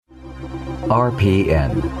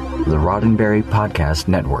RPN, the Roddenberry Podcast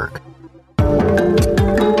Network.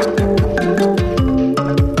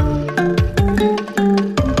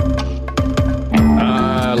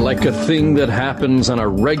 Like a thing that happens on a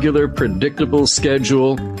regular, predictable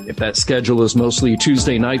schedule. If that schedule is mostly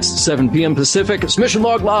Tuesday nights, 7 p.m. Pacific, it's Mission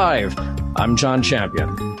Log Live. I'm John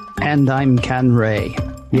Champion. And I'm Ken Ray.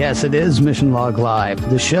 Yes, it is Mission Log Live,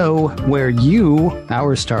 the show where you,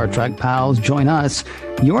 our Star Trek pals, join us,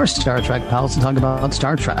 your Star Trek pals, to talk about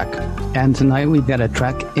Star Trek. And tonight we've got a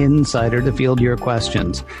Trek insider to field your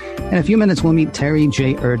questions. In a few minutes, we'll meet Terry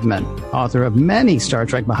J. Erdmann, author of many Star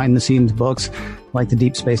Trek behind-the-scenes books, like the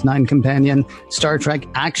Deep Space Nine Companion, Star Trek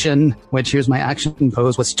Action, which here's my action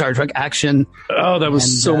pose with Star Trek Action. Oh, that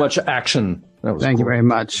was so much action. Thank you very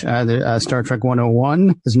much. Star Trek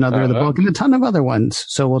 101 is another of the book, and a ton of other ones.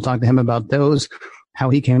 So we'll talk to him about those, how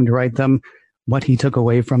he came to write them, what he took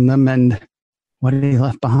away from them, and what he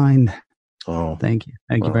left behind. Oh, thank you.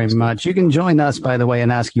 Thank you very much. You can join us, by the way,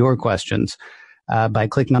 and ask your questions by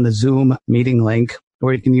clicking on the Zoom meeting link,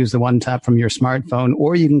 or you can use the one tap from your smartphone,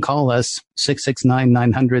 or you can call us.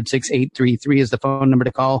 669-900-6833 is the phone number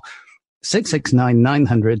to call.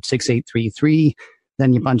 669-900-6833.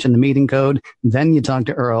 Then you punch in the meeting code, then you talk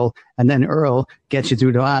to Earl, and then Earl gets you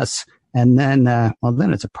through to us, and then, then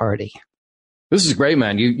it's a party. This is great,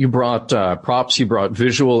 man. You brought props, you brought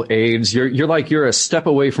visual aids. You're a step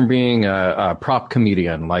away from being a prop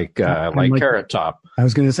comedian, like Carrot Top. I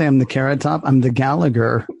was going to say I'm the Carrot Top. I'm the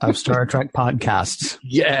Gallagher of Star Trek podcasts.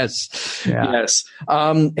 Yes, yeah. Yes.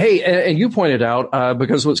 Hey, and you pointed out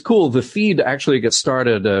because what's cool, the feed actually gets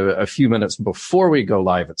started a few minutes before we go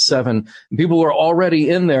live at 7. And people are already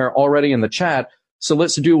in there, already in the chat. So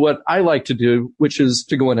let's do what I like to do, which is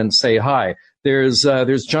to go in and say hi. There's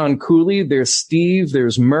John Cooley, there's Steve,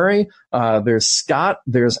 there's Murray, there's Scott,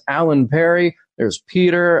 there's Alan Perry, there's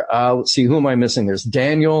Peter. Let's see, who am I missing? There's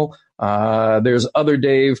Daniel, there's other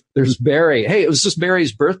Dave, there's Barry. Hey, it was just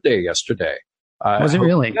Barry's birthday yesterday. Was it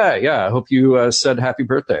really? Yeah. I hope you said happy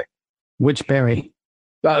birthday. Which Barry?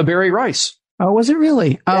 Barry Rice. Oh, was it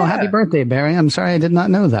really? Oh, yeah. Happy birthday, Barry. I'm sorry I did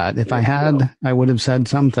not know that. If I had, I would have said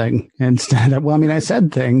something instead. Well, I mean, I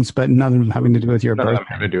said things, but none of them having to do with your birthday. None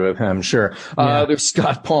having to do with him, sure. Yeah. There's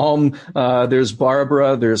Scott Palm, there's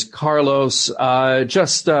Barbara, there's Carlos,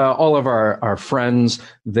 just all of our friends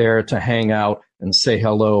there to hang out and say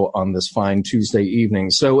hello on this fine Tuesday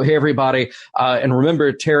evening. So, hey, everybody. And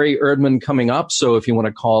remember, Terry Erdmann coming up. So if you want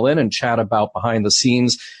to call in and chat about behind the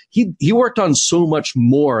scenes, he worked on so much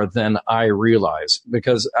more than I realized,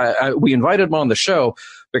 because we invited him on the show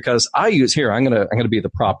because I'm going to be the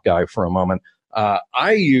prop guy for a moment.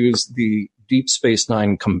 I use the Deep Space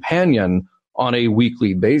Nine Companion on a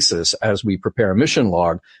weekly basis as we prepare a mission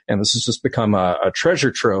log. And this has just become a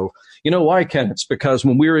treasure trove. You know why, Ken? It's because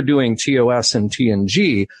when we were doing TOS and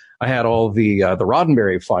TNG, I had all the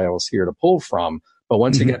Roddenberry files here to pull from. But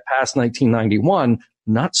once you get past 1991,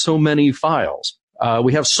 not so many files.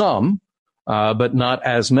 We have some, but not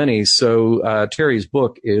as many. So Terry's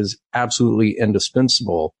book is absolutely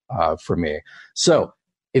indispensable for me. So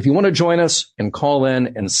if you want to join us and call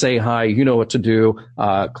in and say hi, you know what to do.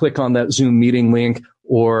 Click on that Zoom meeting link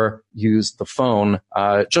or use the phone,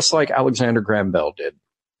 just like Alexander Graham Bell did.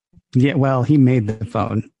 Yeah, well, he made the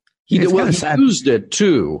phone. He used it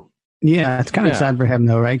too. Yeah, it's kind of sad for him,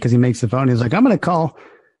 though, right? Because he makes the phone. He's like, I'm going to call.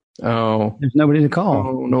 Oh. There's nobody to call.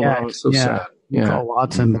 Oh, no, yeah, it's so sad. You call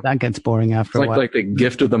Watson, but that gets boring after a while. It's like the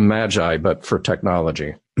gift of the Magi, but for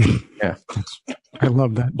technology. Yeah. I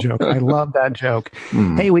love that joke.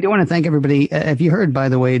 Hey, we do want to thank everybody. Have you heard, by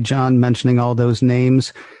the way, John mentioning all those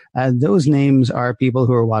names? Those names are people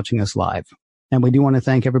who are watching us live. And we do want to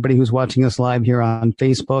thank everybody who's watching us live here on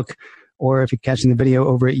Facebook, or if you're catching the video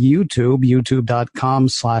over at YouTube,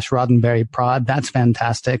 youtube.com/RoddenberryProd. That's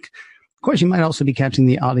fantastic. Of course, you might also be catching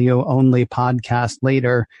the audio only podcast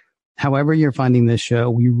later. However you're finding this show,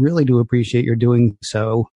 we really do appreciate your doing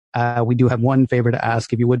so. We do have one favor to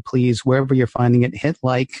ask. If you would please, wherever you're finding it, hit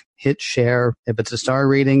like, hit share. If it's a star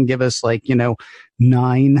rating, give us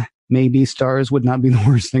 9 maybe stars would not be the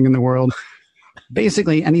worst thing in the world.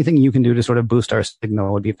 Basically, anything you can do to sort of boost our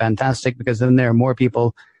signal would be fantastic, because then there are more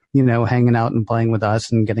people, hanging out and playing with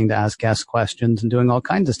us and getting to ask guest questions and doing all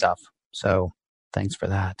kinds of stuff. So thanks for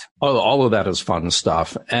that. Oh, all of that is fun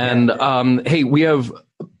stuff. And hey, we have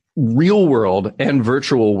real world and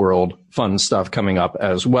virtual world fun stuff coming up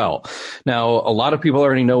as well. Now, a lot of people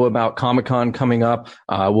already know about Comic-Con coming up.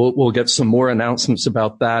 We'll get some more announcements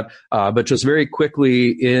about that. But just very quickly,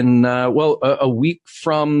 in a week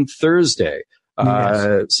from Thursday,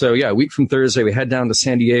 So yeah, a week from Thursday, we head down to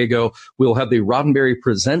San Diego. We'll have the Roddenberry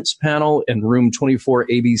Presents panel in room 24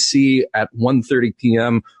 ABC at 1:30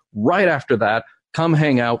 p.m. Right after that, come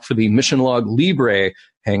hang out for the Mission Log Libre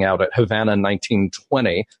hangout at Havana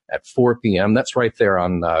 1920 at 4 p.m. That's right there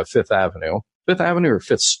on Fifth Avenue. Fifth Avenue or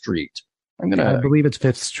Fifth Street? I believe it's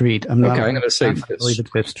Fifth Street. I'm going to say Fifth. I believe it's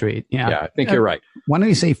Fifth Street. Yeah, I think you're right. Why don't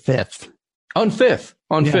you say Fifth? On Fifth,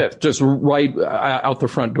 just right out the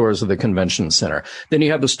front doors of the convention center. Then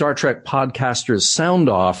you have the Star Trek Podcasters Sound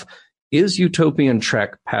Off. Is Utopian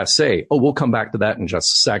Trek passé? Oh, we'll come back to that in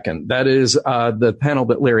just a second. That is the panel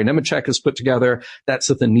that Larry Nemechek has put together.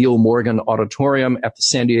 That's at the Neil Morgan Auditorium at the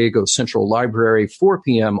San Diego Central Library, 4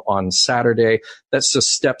 p.m. on Saturday. That's just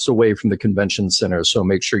steps away from the convention center, so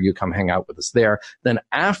make sure you come hang out with us there. Then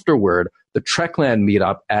afterward, the Trekland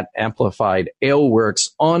meetup at Amplified Ale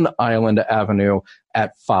Works on Island Avenue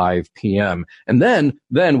at 5 p.m. And then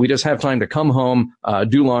we just have time to come home,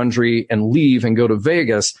 do laundry, and leave and go to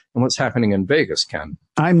Vegas. And what's happening in Vegas, Ken?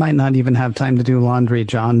 I might not even have time to do laundry,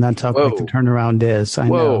 John. That's how quick the turnaround is. I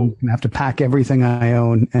know. I'm going to have to pack everything I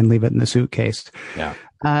own and leave it in the suitcase. Yeah.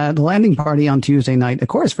 The landing party on Tuesday night, of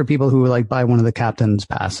course, for people who buy one of the captain's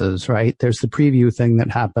passes, right? There's the preview thing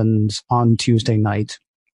that happens on Tuesday night.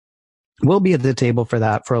 We'll be at the table for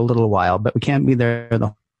that for a little while, but we can't be there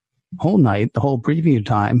the whole night, the whole preview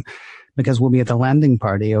time, because we'll be at the landing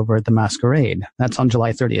party over at the Masquerade. That's on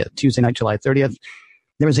July 30th, Tuesday night, July 30th.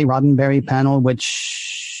 There is a Roddenberry panel,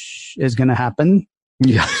 which is going to happen.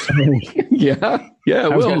 Yeah. Yeah. I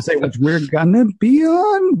was going to say, which we're going to be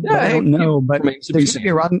on. Yeah, I don't know, but there's going to be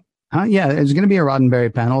a there's going to be a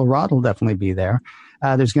Roddenberry panel. Rod will definitely be there.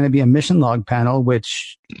 There's going to be a Mission Log panel,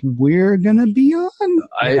 which we're going to be on.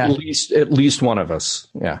 At least one of us.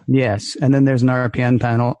 Yeah. Yes. And then there's an RPN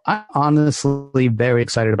panel. I'm honestly very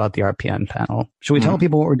excited about the RPN panel. Should we tell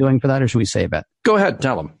people what we're doing for that, or should we save it? Go ahead.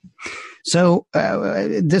 Tell them. So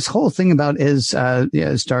this whole thing about is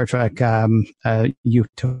Star Trek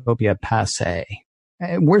Utopia passé.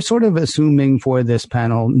 We're sort of assuming for this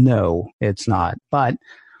panel, no, it's not. But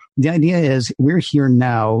the idea is we're here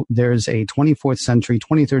now. There's a 24th century,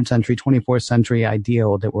 23rd century, 24th century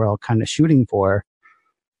ideal that we're all kind of shooting for.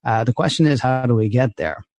 The question is, how do we get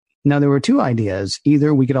there? Now, there were two ideas.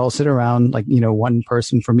 Either we could all sit around, one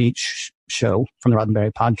person from each show from the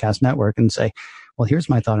Roddenberry Podcast Network and say, well, here's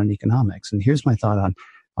my thought on economics, and here's my thought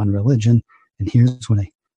on religion, and here's what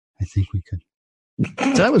I think we could.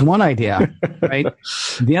 So that was one idea, right?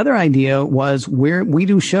 The other idea was we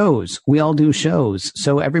do shows. We all do shows.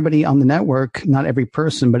 So everybody on the network, not every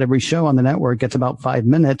person, but every show on the network gets about 5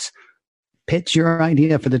 minutes. Pitch your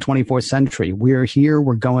idea for the 24th century. We're here.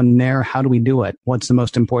 We're going there. How do we do it? What's the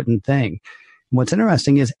most important thing? What's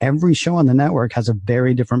interesting is every show on the network has a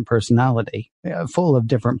very different personality, full of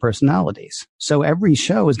different personalities. So every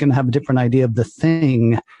show is going to have a different idea of the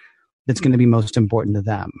thing that's going to be most important to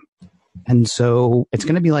them. And so it's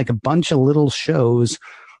going to be like a bunch of little shows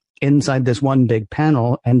inside this one big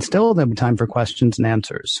panel, and still there'll be time for questions and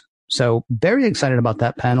answers. So very excited about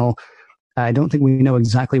that panel. I don't think we know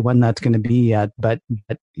exactly when that's going to be yet, but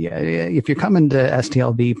yeah, if you're coming to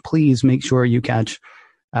STLV, please make sure you catch,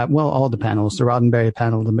 all the panels, the Roddenberry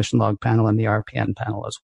panel, the Mission Log panel, and the RPN panel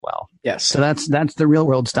as well. Yes. So that's the real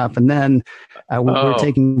world stuff. And then we're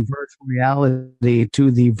taking virtual reality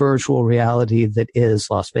to the virtual reality that is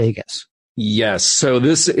Las Vegas. Yes. So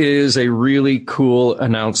this is a really cool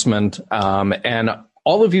announcement. And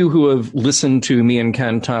all of you who have listened to me and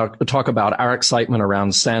Ken talk about our excitement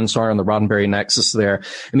around Sansar and the Roddenberry Nexus there,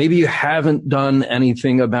 and maybe you haven't done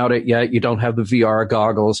anything about it yet. You don't have the VR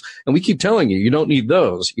goggles. And we keep telling you, you don't need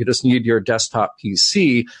those. You just need your desktop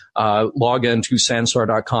PC, log into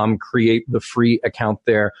sansar.com, create the free account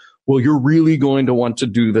there. Well, you're really going to want to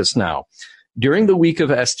do this now. During the week of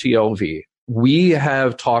STLV, we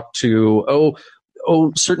have talked to,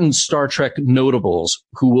 certain Star Trek notables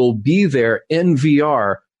who will be there in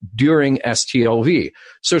VR during STLV.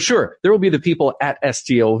 So sure, there will be the people at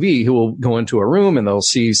STLV who will go into a room and they'll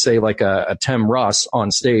see, say, like a Tim Russ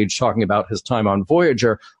on stage talking about his time on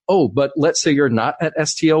Voyager. Oh, but let's say you're not at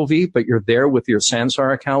STLV, but you're there with your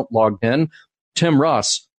Sansar account logged in. Tim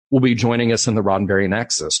Russ will be joining us in the Roddenberry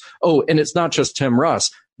Nexus. Oh, and it's not just Tim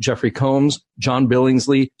Russ. Jeffrey Combs, John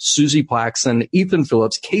Billingsley, Susie Plaxton, Ethan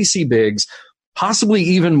Phillips, Casey Biggs, possibly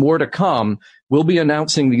even more to come. We'll be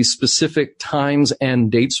announcing these specific times and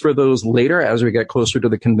dates for those later as we get closer to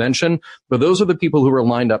the convention. But those are the people who are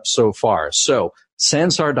lined up so far. So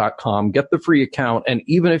sansar.com, get the free account. And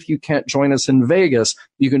even if you can't join us in Vegas,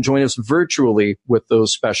 you can join us virtually with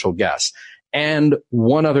those special guests. And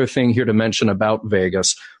one other thing here to mention about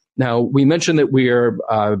Vegas. Now, we mentioned that we are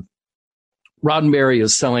Roddenberry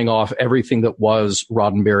is selling off everything that was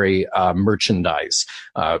Roddenberry merchandise.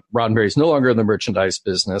 Roddenberry is no longer in the merchandise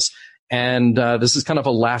business. And this is kind of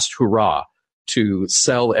a last hurrah to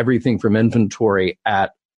sell everything from inventory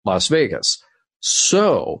at Las Vegas.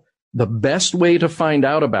 So the best way to find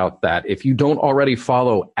out about that, if you don't already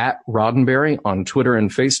follow at Roddenberry on Twitter and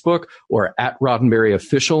Facebook or at Roddenberry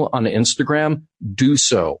Official on Instagram, do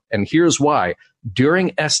so. And here's why.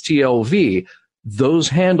 During STLV, those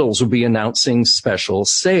handles will be announcing special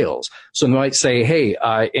sales. So they might say, hey,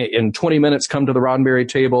 in 20 minutes, come to the Roddenberry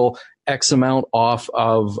table, X amount off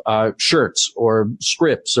of shirts or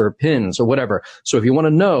scripts or pins or whatever. So if you want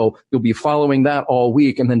to know, you'll be following that all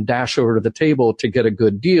week and then dash over to the table to get a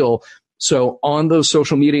good deal. So on those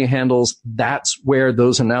social media handles, that's where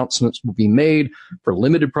those announcements will be made for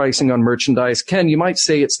limited pricing on merchandise. Ken, you might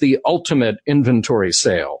say it's the ultimate inventory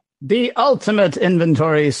sale. The ultimate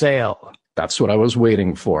inventory sale. That's what I was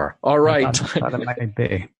waiting for. All right. I thought it might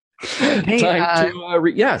be. Hey, time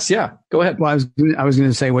to yes, yeah. Go ahead. Well, I was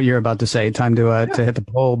going to say what you're about to say. Time to hit the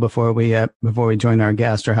poll before we join our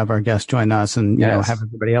guest or have our guest join us, and you know, have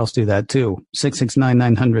everybody else do that too.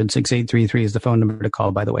 669-900-6833 is the phone number to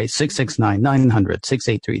call. By the way,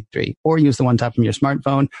 669-900-6833, or use the one tap from your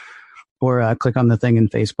smartphone, or click on the thing in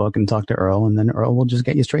Facebook and talk to Earl, and then Earl will just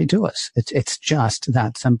get you straight to us. It's just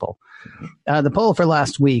that simple. The poll for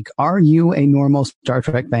last week, are you a normal Star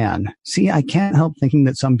Trek fan? See, I can't help thinking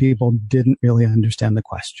that some people didn't really understand the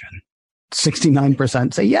question.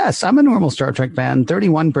 69% say, yes, I'm a normal Star Trek fan.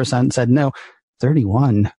 31% said no.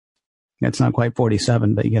 31. It's not quite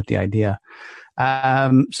 47, but you get the idea.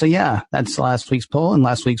 So yeah, that's last week's poll, and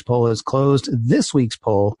last week's poll is closed. This week's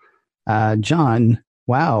poll, John,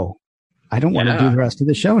 wow. I don't want to do the rest of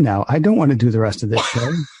the show now. I don't want to do the rest of this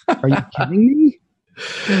show. Are you kidding me?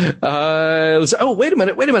 Wait a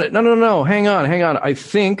minute. No. Hang on. I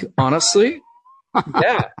think, honestly,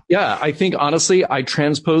 I think, honestly, I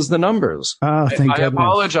transposed the numbers. Oh, thank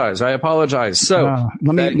goodness. I apologize. So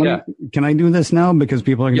can I do this now? Because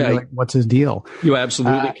people are going to be like, what's his deal? You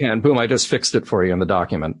absolutely can. Boom. I just fixed it for you in the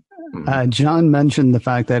document. John mentioned the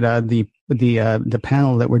fact that the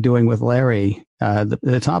panel that we're doing with Larry,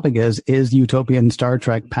 the topic is Utopian Star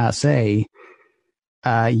Trek passé?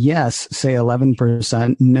 Yes, say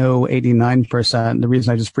 11%, no, 89%. The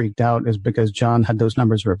reason I just freaked out is because John had those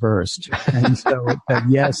numbers reversed. And so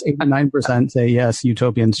yes, 89% say yes,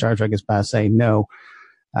 Utopian Star Trek is passé, no.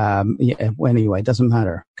 Anyway, it doesn't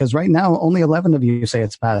matter. Because right now, only 11 of you say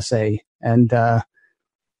it's passé. And I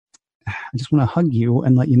just want to hug you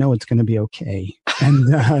and let you know it's going to be okay. And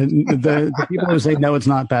the people who say no, it's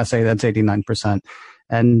not passé, that's 89%.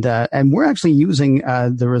 And we're actually using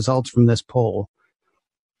the results from this poll.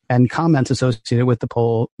 And comments associated with the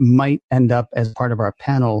poll might end up as part of our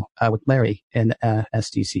panel with Larry in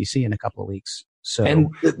SDCC in a couple of weeks. So, and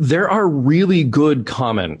there are really good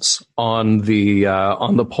comments on the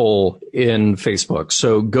poll in Facebook.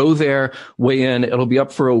 So go there, weigh in. It'll be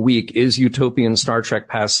up for a week. Is Utopian Star Trek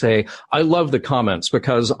passé? I love the comments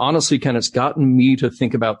because honestly, Ken, it's gotten me to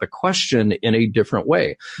think about the question in a different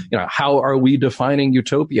way. You know, how are we defining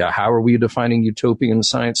utopia? How are we defining utopian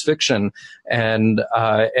science fiction? And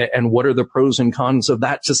what are the pros and cons of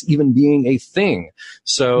that just even being a thing?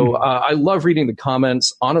 So I love reading the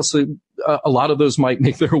comments. Honestly, a lot of those might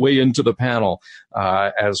make their way into the panel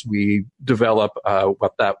as we develop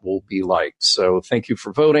what that will be like. So thank you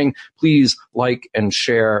for voting. Please like and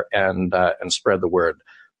share and spread the word.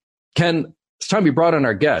 Ken, it's time we brought in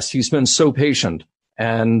our guest. He's been so patient,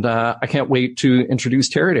 and I can't wait to introduce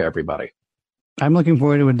Terry to everybody. I'm looking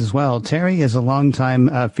forward to it as well. Terry is a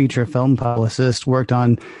longtime feature film publicist, worked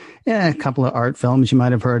on a couple of art films you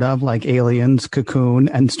might have heard of, like Aliens, Cocoon,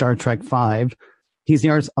 and Star Trek V. He's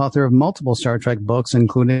the author of multiple Star Trek books,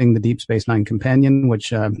 including The Deep Space Nine Companion,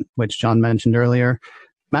 which John mentioned earlier,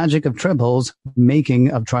 Magic of Tribbles,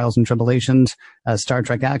 Making of Trials and Tribulations, Star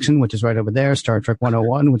Trek Action, which is right over there, Star Trek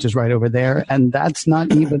 101, which is right over there, and that's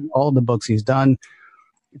not even all the books he's done.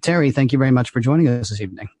 Terry, thank you very much for joining us this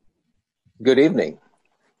evening. Good evening.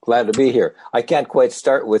 Glad to be here. I can't quite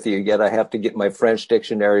start with you yet. I have to get my French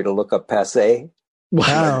dictionary to look up passé,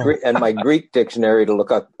 and my Greek dictionary to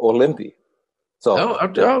look up Olympie. So,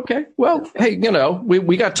 okay. Well, hey,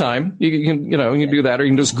 we got time. You can do that, or you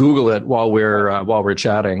can just Google it while we're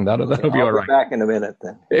chatting. That'll be all right. Back in a minute,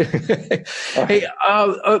 then. Hey,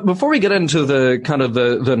 before we get into the kind of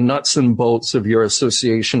the nuts and bolts of your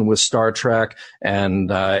association with Star Trek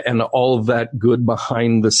and all of that good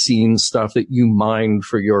behind the scenes stuff that you mined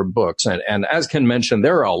for your books, and as Ken mentioned,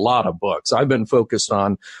 there are a lot of books. I've been focused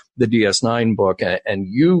on the DS9 book, and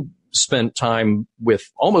you spent time with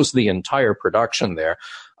almost the entire production there.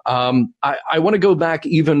 I want to go back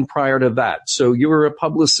even prior to that. So you were a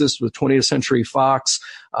publicist with 20th Century Fox.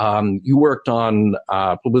 You worked on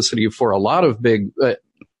publicity for a lot of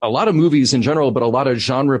movies in general, but a lot of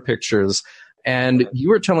genre pictures. And you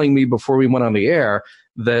were telling me before we went on the air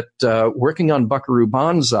that working on Buckaroo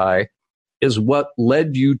Banzai is what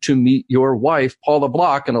led you to meet your wife, Paula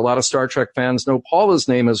Block. And a lot of Star Trek fans know Paula's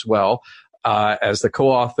name as well, as the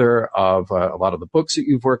co-author of a lot of the books that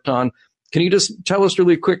you've worked on. Can you just tell us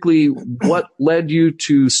really quickly what led you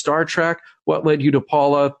to Star Trek? What led you to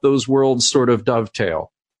Paula? Those worlds sort of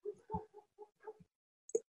dovetail.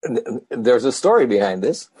 There's a story behind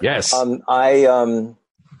this. Yes.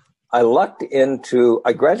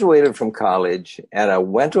 I graduated from college and I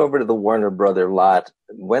went over to the Warner Brother lot,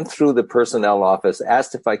 went through the personnel office,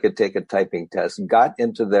 asked if I could take a typing test,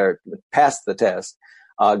 passed the test,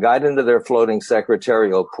 got into their floating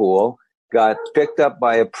secretarial pool, got picked up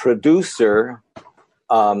by a producer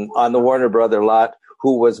on the Warner Brother lot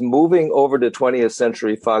who was moving over to 20th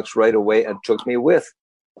Century Fox right away and took me with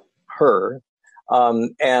her.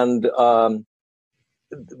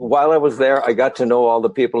 While I was there, I got to know all the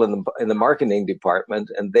people in the marketing department,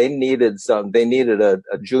 and they needed a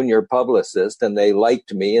junior publicist, and they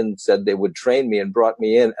liked me and said they would train me and brought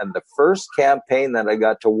me in. And the first campaign that I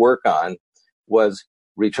got to work on was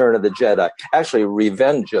Return of the Jedi, actually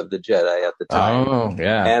Revenge of the Jedi at the time. Oh,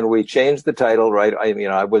 yeah. And we changed the title, right?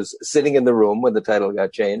 I was sitting in the room when the title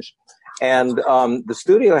got changed, and the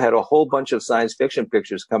studio had a whole bunch of science fiction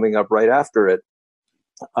pictures coming up right after it.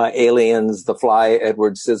 Aliens, The Fly,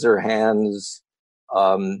 Edward Scissorhands,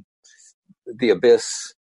 The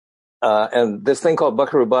Abyss, and this thing called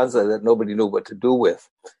Buckaroo Banzai that nobody knew what to do with.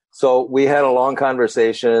 So we had a long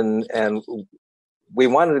conversation, and we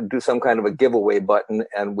wanted to do some kind of a giveaway button,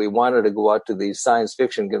 and we wanted to go out to these science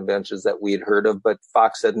fiction conventions that we'd heard of, but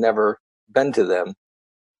Fox had never been to them.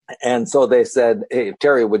 And so they said, "Hey,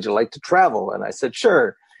 Terry, would you like to travel?" And I said,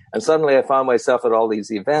 "Sure." And suddenly I found myself at all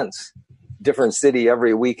these events. Different city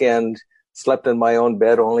every weekend, slept in my own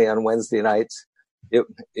bed only on Wednesday nights. It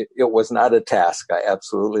was not a task. I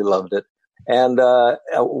absolutely loved it. And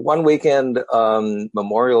one weekend,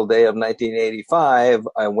 Memorial Day of 1985,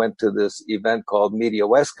 I went to this event called Media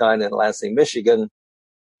WestCon in Lansing, Michigan.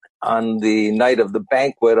 On the night of the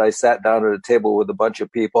banquet, I sat down at a table with a bunch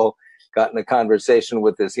of people, got in a conversation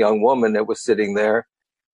with this young woman that was sitting there.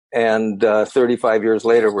 And 35 years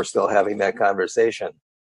later, we're still having that conversation.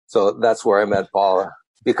 So that's where I met Paula,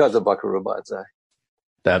 because of Buckaroo Banzai.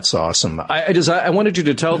 That's awesome. I wanted you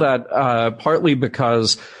to tell that partly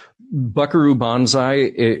because Buckaroo Banzai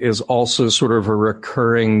is also sort of a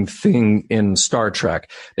recurring thing in Star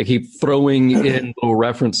Trek. They keep throwing in little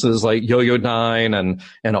references like Yo-Yo Dine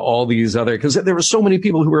and all these other, because there were so many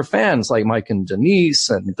people who were fans, like Mike and Denise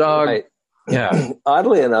and Doug. Right. Yeah.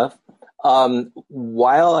 Oddly enough,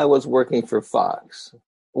 while I was working for Fox,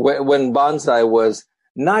 when Banzai was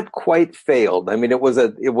not quite failed. I mean,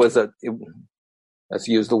 let's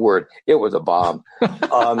use the word, it was a bomb.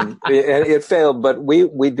 It failed, but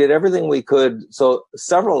we did everything we could. So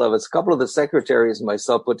several of us, a couple of the secretaries and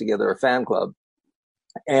myself put together a fan club.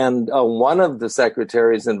 And one of the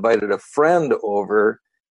secretaries invited a friend over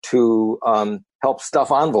to help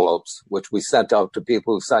stuff envelopes, which we sent out to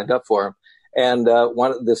people who signed up for them. And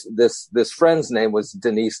this friend's name was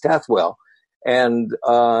Denise Tathwell. And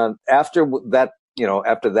after that,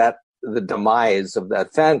 the demise of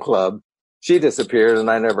that fan club, she disappeared,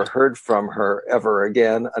 and I never heard from her ever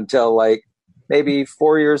again until like maybe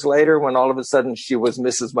 4 years later, when all of a sudden she was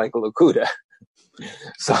Mrs. Michael Okuda.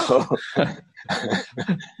 So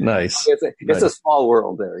nice. It's a small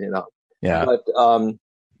world there, Yeah. But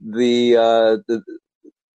the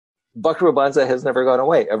Buckaroo Banzai has never gone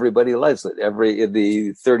away. Everybody loves it.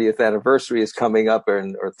 The 30th anniversary is coming up,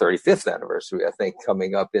 or 35th anniversary, I think,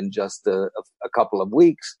 coming up in just a couple of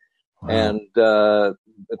weeks. Wow. And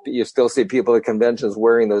you still see people at conventions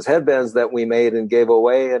wearing those headbands that we made and gave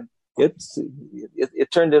away, and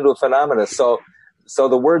it turned into a phenomenon. So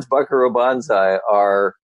the words Buckaroo Banzai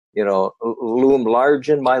are, loom large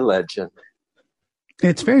in my legend.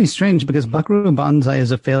 It's very strange because Buckaroo Banzai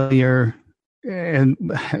is a failure. And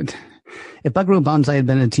if Buckaroo Banzai had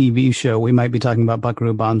been a TV show, we might be talking about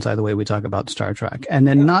Buckaroo Banzai the way we talk about Star Trek. And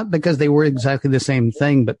then not because they were exactly the same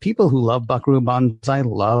thing, but people who love Buckaroo Banzai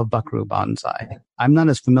love Buckaroo Banzai. I'm not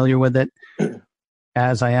as familiar with it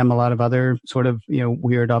as I am a lot of other sort of,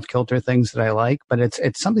 weird off-kilter things that I like, but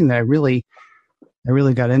it's something that I really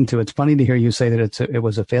got into. It's funny to hear you say that it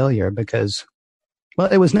was a failure because, well,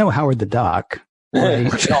 it was no Howard the Duck.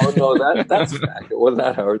 Right. that's a fact. It wasn't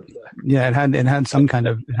that hard. Yeah, it had some kind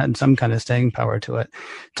of staying power to it.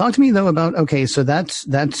 Talk to me though about, okay, so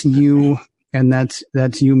that's you, and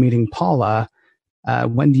that's you meeting Paula.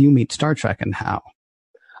 When do you meet Star Trek, and how?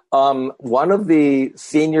 One of the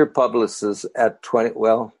senior publicists at start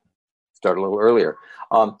a little earlier.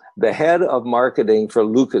 The head of marketing for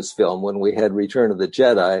Lucasfilm, when we had Return of the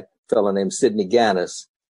Jedi, a fellow named Sidney Gannis,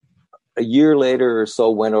 a year later or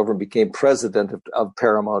so went over and became president of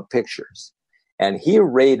Paramount Pictures. And he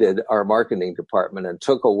raided our marketing department and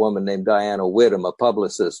took a woman named Diana Whittam, a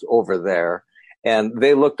publicist, over there. And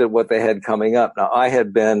they looked at what they had coming up. Now, I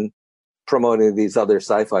had been promoting these other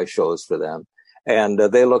sci-fi shows for them. And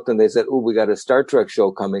they looked and they said, "Oh, we got a Star Trek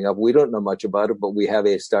show coming up. We don't know much about it, but we have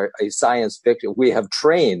a science fiction. We have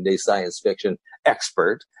trained a science fiction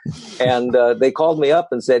expert." And they called me up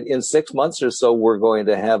and said, "In 6 months or so, we're going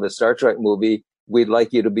to have a Star Trek movie. We'd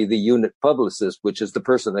like you to be the unit publicist," which is the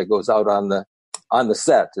person that goes out on the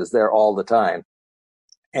set, is there all the time.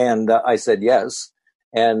 And I said yes.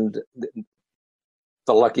 And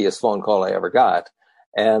the luckiest phone call I ever got.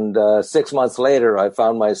 And 6 months later, I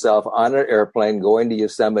found myself on an airplane going to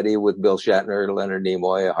Yosemite with Bill Shatner, Leonard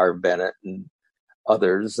Nimoy, Harv Bennett, and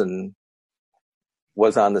others, and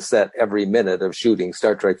was on the set every minute of shooting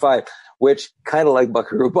Star Trek V, which, kind of like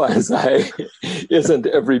Buckaroo Banzai, isn't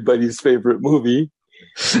everybody's favorite movie.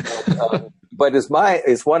 But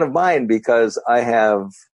it's one of mine because I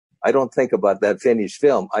don't think about that finished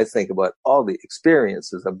film. I think about all the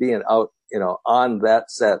experiences of being out, on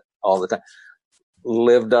that set all the time.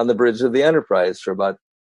 Lived on the bridge of the Enterprise for about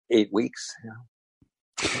 8 weeks.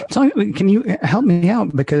 So can you help me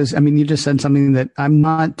out? Because, you just said something that I'm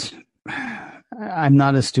not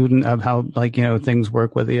a student of how, things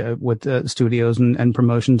work with studios and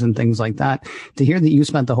promotions and things like that. To hear that you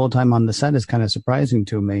spent the whole time on the set is kind of surprising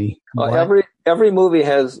to me. Every movie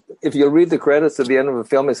has, if you read the credits at the end of a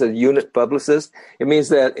film, it says unit publicist. It means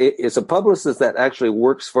that it's a publicist that actually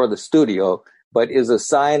works for the studio, but is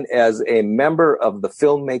assigned as a member of the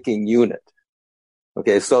filmmaking unit.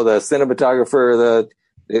 Okay, so the cinematographer,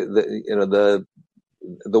 the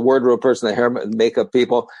wardrobe person, the hair and makeup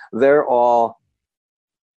people, they're all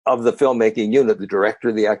of the filmmaking unit, the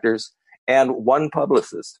director, the actors, and one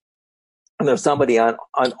publicist. And there's somebody on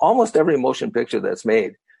almost every motion picture that's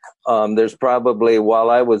made. There's probably, while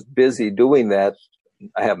I was busy doing that,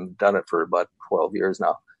 I haven't done it for about 12 years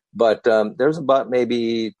now, but there's about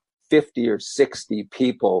maybe 50 or 60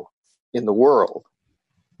 people in the world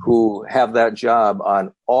who have that job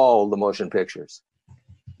on all the motion pictures.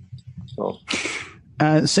 So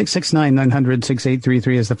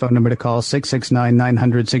 669-900-6833 is the phone number to call,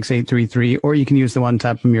 669-900-6833, or you can use the one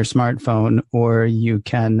tap from your smartphone, or you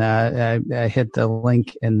can hit the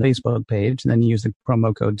link in the Facebook page, and then use the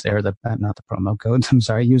promo codes there, not the promo codes, I'm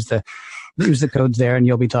sorry, use the codes there, and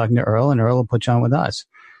you'll be talking to Earl, and Earl will put you on with us.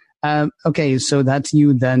 Okay, so that's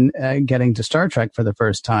you then getting to Star Trek for the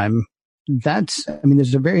first time. There's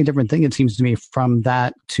a very different thing, it seems to me, from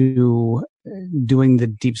that to doing the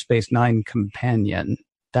Deep Space Nine companion.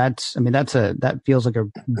 That feels like a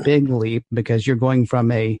big leap, because you're going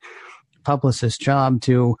from a publicist job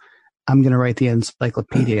to, I'm going to write the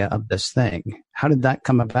encyclopedia of this thing. How did that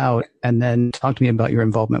come about? And then talk to me about your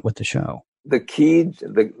involvement with the show. The key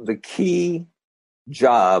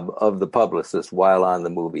job of the publicist while on the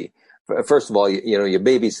movie, first of all, you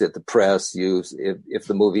babysit the press. If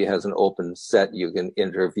the movie has an open set, you can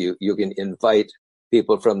invite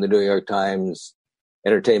people from the New York Times,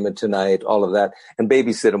 Entertainment Tonight, all of that, and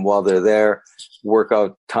babysit them while they're there, work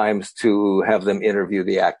out times to have them interview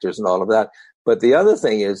the actors and all of that. But the other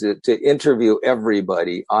thing is to interview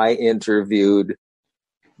everybody. I interviewed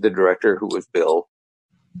the director, who was Bill,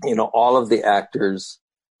 all of the actors,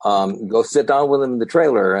 go sit down with them in the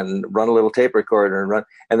trailer and run a little tape recorder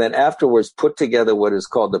and then afterwards put together what is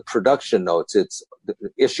called the production notes. It's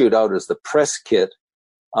issued out as the press kit,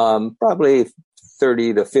 probably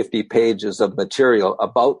 30 to 50 pages of material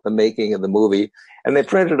about the making of the movie. And they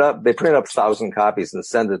print up 1,000 copies and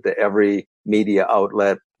send it to every media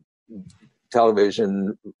outlet,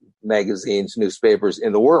 television, magazines, newspapers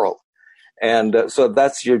in the world. And so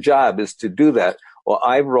that's your job, is to do that. Well,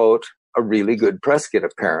 I wrote a really good press kit,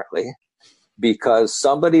 apparently, because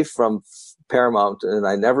somebody from Paramount, and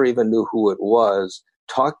I never even knew who it was,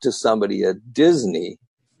 talked to somebody at Disney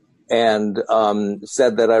and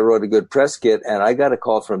said that I wrote a good press kit. And I got a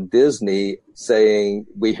call from Disney saying,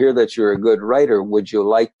 "We hear that you're a good writer. Would you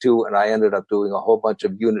like to?" And I ended up doing a whole bunch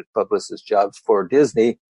of unit publicist jobs for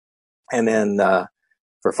Disney, and then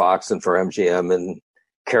for Fox and for MGM and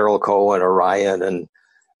Carol Co and Orion and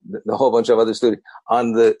a whole bunch of other studios.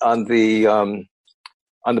 On the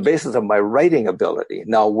on the basis of my writing ability.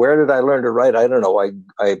 Now, where did I learn to write? I don't know.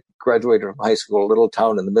 I graduated from high school, a little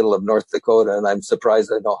town in the middle of North Dakota, and I'm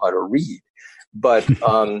surprised I know how to read. But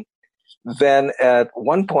then at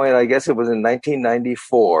one point, I guess it was in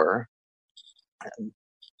 1994,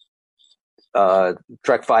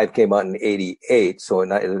 Trek 5 came out in 88, so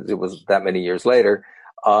it was that many years later.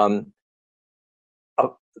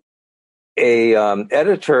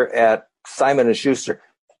 Editor at Simon & Schuster,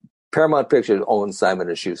 Paramount Pictures owns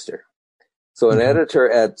Simon & Schuster. So an editor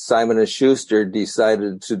at Simon & Schuster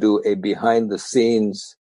decided to do a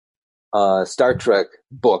behind-the-scenes Star Trek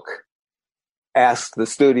book, asked the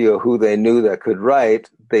studio who they knew that could write.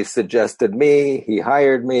 They suggested me, he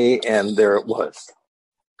hired me, and there it was.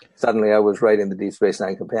 Suddenly I was writing the Deep Space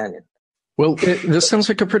Nine Companion. Well, this sounds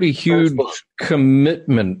like a pretty huge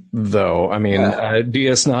commitment, though. I mean,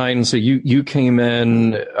 DS9, so you came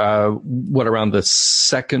in, around the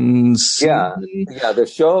second season? Yeah, the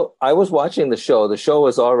show, I was watching the show. The show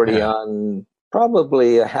was already on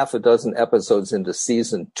probably a half a dozen episodes into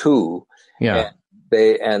season 2. Yeah.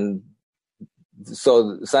 And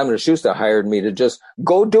so Simon & Schuster hired me to just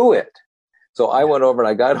go do it. So I went over and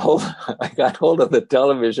I got hold of the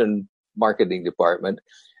television marketing department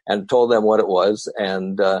and told them what it was.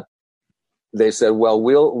 And they said, well,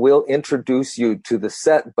 we'll introduce you to the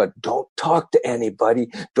set, but don't talk to anybody.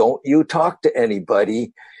 Don't you talk to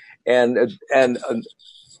anybody. And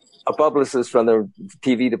a publicist from the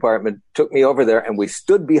TV department took me over there, and we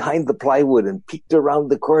stood behind the plywood and peeked around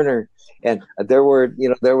the corner. And there were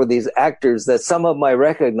these actors that some of them I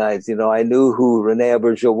recognized. I knew who Rene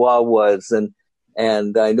Auberjonois was,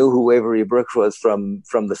 and I knew who Avery Brooks was from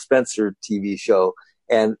the Spencer TV show.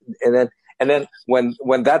 And then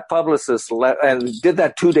when that publicist left, and did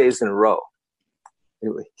that 2 days in a row, it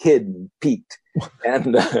was hid and peeked.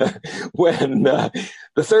 And when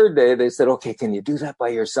the third day they said, okay, can you do that by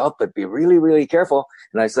yourself, but be really, really careful?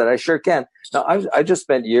 And I said, I sure can. Now I just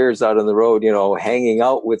spent years out on the road, hanging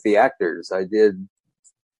out with the actors. I did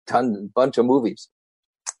bunch of movies.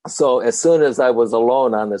 So as soon as I was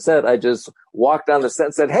alone on the set, I just walked on the set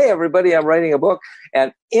and said, hey, everybody, I'm writing a book.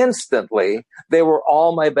 And instantly they were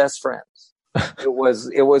all my best friends. It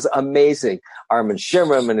was amazing. Armin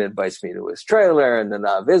Shimmerman invites me to his trailer, and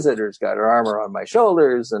the visitors got her arm around my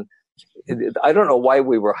shoulders. And I don't know why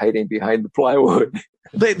we were hiding behind the plywood.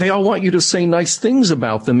 They all want you to say nice things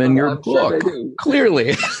about them in your book, sure,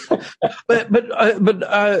 clearly. but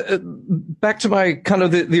back to my kind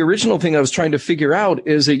of the original thing I was trying to figure out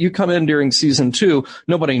is that you come in during season 2.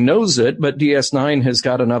 Nobody knows it, but DS9 has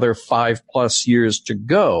got another 5+ years to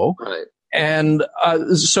go. Right. And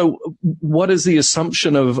so what is the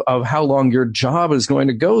assumption of how long your job is going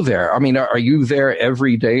to go there? I mean, are you there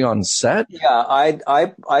every day on set? Yeah,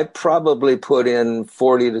 I probably put in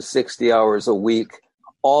 40 to 60 hours a week,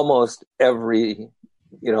 almost every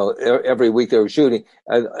week they were shooting.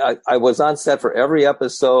 I was on set for every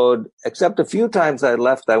episode, except a few times I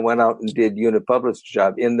left. I went out and did unit publisher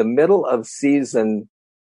job. In the middle of season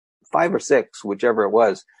 5 or 6, whichever it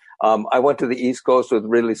was, I went to the East Coast with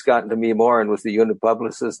Ridley Scott and Demi Moore and was the unit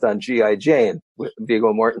publicist on G.I. Jane with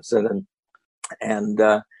Viggo Mortensen and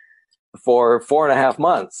for 4.5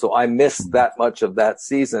 months. So I missed that much of that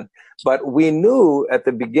season. But we knew at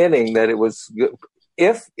the beginning that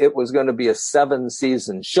if it was going to be a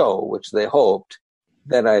 7-season show, which they hoped,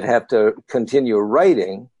 then I'd have to continue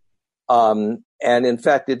writing. And in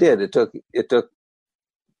fact, it did. It took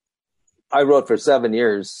I wrote for 7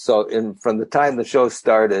 years. So from the time the show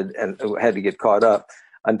started and had to get caught up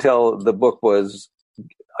until the book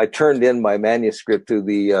I turned in my manuscript to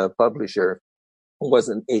the publisher, was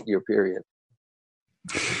an 8-year period.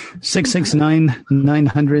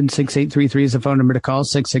 669-900-6833 is the phone number to call,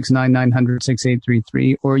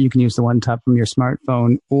 669-900-6833, or you can use the one tap from your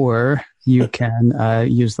smartphone, or you can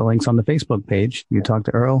use the links on the Facebook page. You talk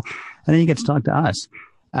to Earl, and then you get to talk to us.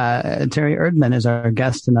 Terry Erdmann is our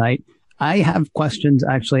guest tonight. I have questions.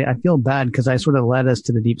 Actually, I feel bad because I sort of led us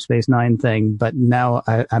to the Deep Space Nine thing, but now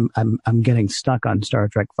I'm getting stuck on Star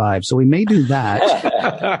Trek 5. So we may do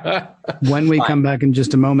that when we come back in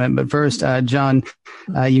just a moment. But first, John,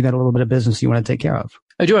 you got a little bit of business you want to take care of.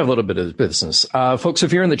 I do have a little bit of business. Folks,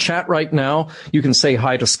 if you're in the chat right now, you can say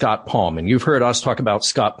hi to Scott Palm. And you've heard us talk about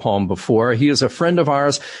Scott Palm before. He is a friend of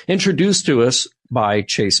ours, introduced to us by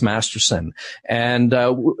Chase Masterson. And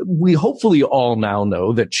we hopefully all now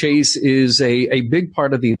know that Chase is a big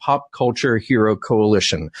part of the Pop Culture Hero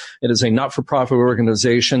Coalition. It is a not-for-profit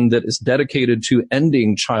organization that is dedicated to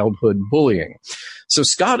ending childhood bullying. So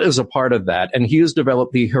Scott is a part of that, and he has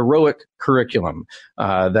developed the Heroic curriculum.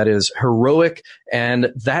 That is heroic,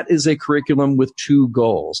 and that is a curriculum with 2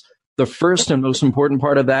 goals. The first and most important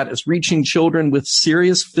part of that is reaching children with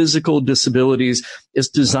serious physical disabilities is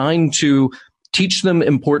designed to teach them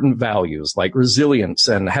important values like resilience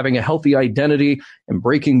and having a healthy identity and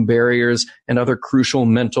breaking barriers and other crucial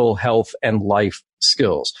mental health and life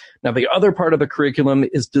skills. Now, the other part of the curriculum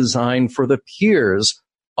is designed for the peers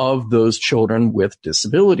of those children with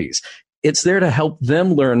disabilities. It's there to help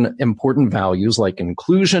them learn important values like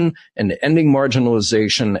inclusion and ending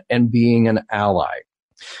marginalization and being an ally.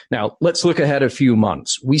 Now, let's look ahead a few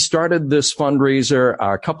months. We started this fundraiser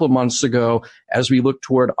a couple of months ago as we look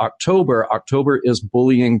toward October. October is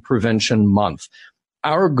Bullying Prevention Month.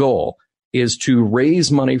 Our goal is to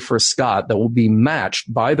raise money for Scott that will be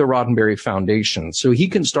matched by the Roddenberry Foundation so he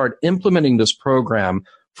can start implementing this program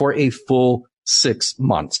for a full 6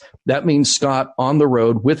 months. That means Scott on the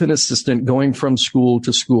road with an assistant going from school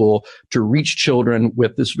to reach children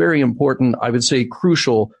with this very important, I would say,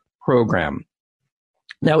 crucial program.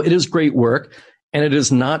 Now, it is great work, and it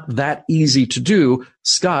is not that easy to do.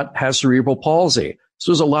 Scott has cerebral palsy,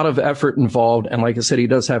 so there's a lot of effort involved. And like I said, he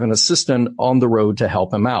does have an assistant on the road to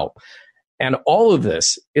help him out. And all of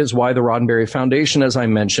this is why the Roddenberry Foundation, as I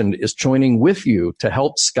mentioned, is joining with you to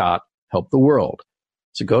help Scott help the world.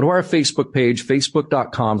 So go to our Facebook page,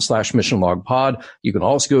 facebook.com/missionlogpod. You can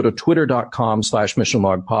also go to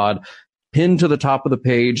twitter.com/missionlogpod. Pinned to the top of the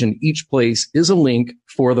page in each place is a link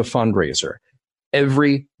for the fundraiser.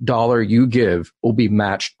 Every dollar you give will be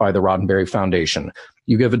matched by the Roddenberry Foundation.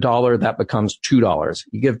 You give $1, that becomes $2.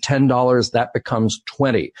 You give $10, that becomes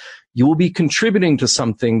 $20. You will be contributing to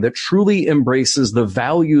something that truly embraces the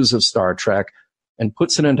values of Star Trek and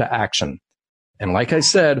puts it into action. And like I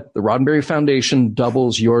said, the Roddenberry Foundation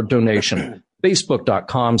doubles your donation.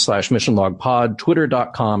 Facebook.com/missionlogpod,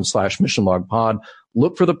 Twitter.com/missionlogpod.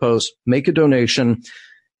 Look for the post, make a donation.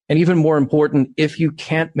 And even more important, if you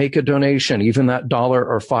can't make a donation, even that $1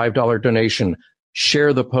 or $5 donation,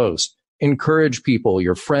 share the post. Encourage people,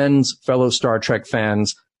 your friends, fellow Star Trek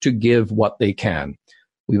fans, to give what they can.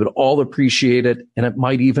 We would all appreciate it, and it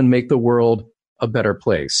might even make the world a better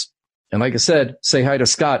place. And like I said, say hi to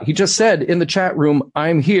Scott. He just said in the chat room,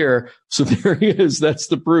 I'm here. So there he is. That's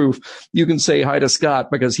the proof. You can say hi to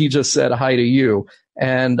Scott because he just said hi to you.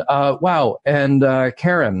 And wow. And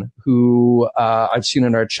Karen, who I've seen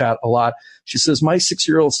in our chat a lot, she says, my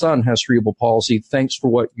 6-year-old son has cerebral palsy. Thanks for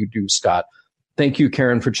what you do, Scott. Thank you,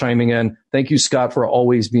 Karen, for chiming in. Thank you, Scott, for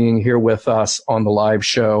always being here with us on the live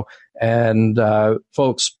show. And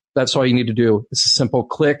folks, that's all you need to do. It's a simple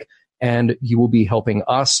click, and you will be helping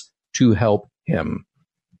us to help him.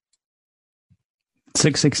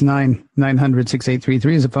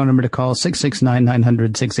 669-900-6833 is the phone number to call,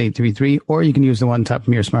 669-900-6833, or you can use the one tap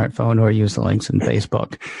from your smartphone or use the links in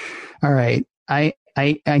Facebook. All right. I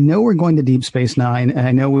know we're going to Deep Space Nine, and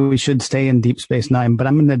I know we should stay in Deep Space Nine, but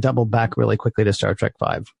I'm going to double back really quickly to Star Trek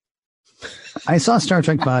V. I saw Star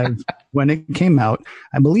Trek V when it came out.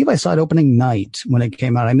 I believe I saw it opening night when it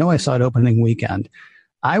came out. I know I saw it opening weekend.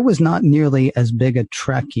 I was not nearly as big a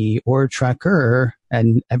Trekkie or Trekker,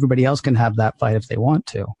 and everybody else can have that fight if they want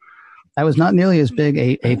to. I was not nearly as big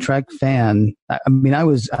a Trek fan. I mean, I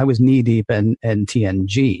was knee deep in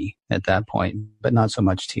TNG at that point, but not so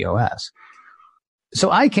much TOS.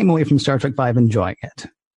 So I came away from Star Trek V enjoying it.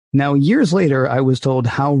 Now, years later, I was told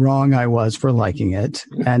how wrong I was for liking it,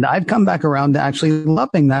 and I've come back around to actually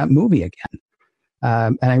loving that movie again.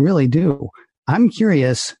 And I really do. I'm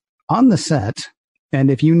curious, on the set, and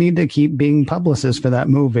if you need to keep being publicist for that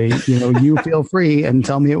movie, you feel free and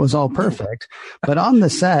tell me it was all perfect. But on the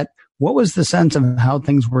set, what was the sense of how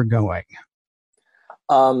things were going?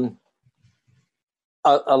 A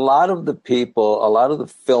lot of the people, a lot of the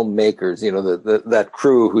filmmakers, that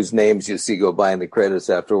crew whose names you see go by in the credits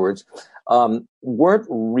afterwards, weren't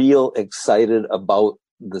real excited about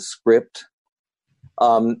the script.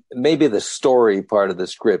 Maybe the story part of the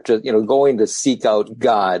script, going to seek out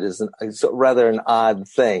God is rather an odd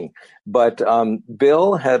thing. But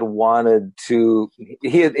Bill had wanted to.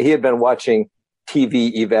 He had been watching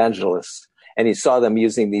TV evangelists, and he saw them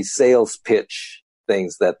using these sales pitch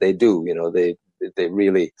things that they do. They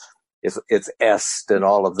really it's est and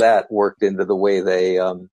all of that worked into the way they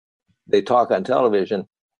talk on television,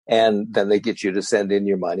 and then they get you to send in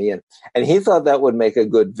your money, and he thought that would make a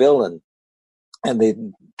good villain. And they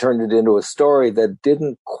turned it into a story that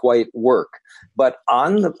didn't quite work. But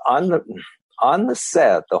on the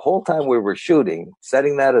set, the whole time we were shooting,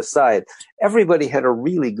 setting that aside, everybody had a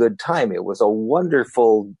really good time. It was a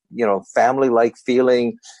wonderful, family-like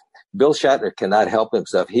feeling. Bill Shatner cannot help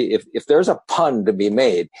himself. If there's a pun to be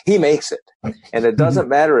made, he makes it. And it doesn't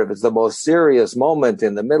matter if it's the most serious moment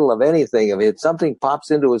in the middle of anything. If something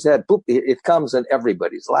pops into his head, boop, it comes and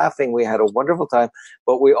everybody's laughing. We had a wonderful time,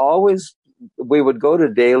 but we would go to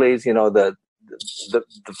dailies, the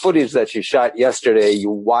footage that you shot yesterday, you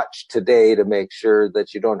watch today to make sure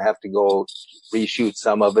that you don't have to go reshoot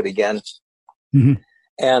some of it again. Mm-hmm.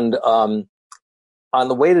 And, on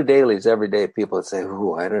the way to dailies every day, people would say,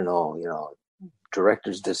 "Ooh, I don't know,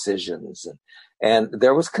 director's decisions," and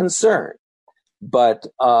there was concern, but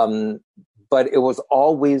it was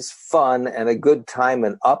always fun and a good time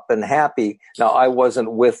and up and happy. Now, I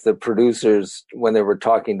wasn't with the producers when they were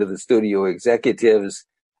talking to the studio executives.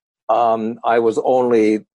 I was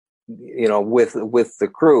only, with the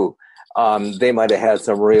crew. They might have had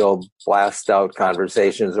some real blast out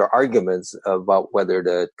conversations or arguments about whether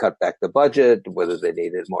to cut back the budget, whether they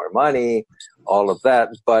needed more money, all of that.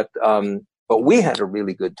 But we had a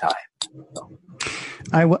really good time. So.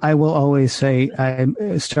 I will always say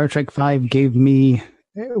Star Trek V gave me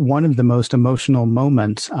one of the most emotional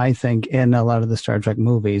moments, I think, in a lot of the Star Trek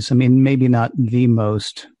movies. I mean, maybe not the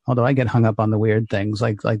most, although I get hung up on the weird things.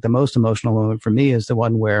 Like the most emotional moment for me is the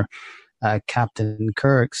one where Captain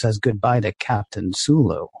Kirk says goodbye to Captain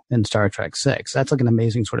Sulu in Star Trek VI. That's like an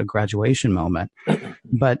amazing sort of graduation moment.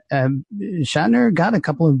 But Shatner got a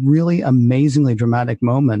couple of really amazingly dramatic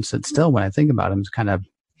moments that still, when I think about him,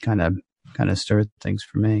 kind of stirred things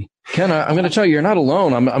for me. Ken, I'm going to tell you, you're not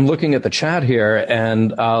alone. I'm looking at the chat here,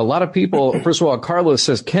 and a lot of people, first of all, Carlos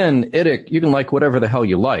says, Ken, Iddick, you can like whatever the hell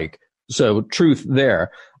you like. So truth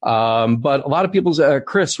there. But a lot of people,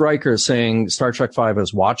 Chris Riker saying Star Trek V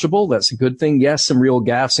is watchable. That's a good thing. Yes, some real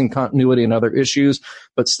gaffes in continuity and other issues,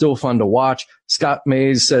 but still fun to watch. Scott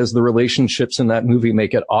Mays says the relationships in that movie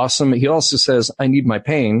make it awesome. He also says, I need my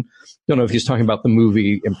pain. Don't know if he's talking about the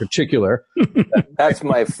movie in particular. That's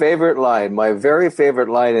my favorite line, my very favorite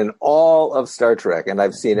line in all of Star Trek. And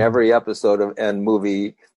I've seen every episode and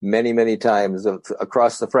movie many, many times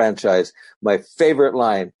across the franchise. My favorite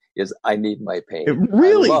line is I need my pain.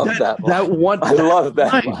 Really? I love that line. I love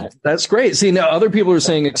that line. That's great. See, now other people are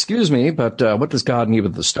saying, excuse me, but what does God need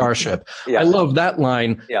with the starship? Yeah. I love that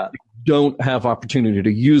line. Yeah. You don't have opportunity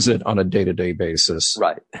to use it on a day-to-day basis.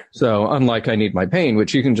 Right. So unlike I need my pain,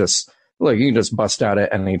 which you can just bust out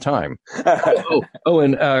at any time.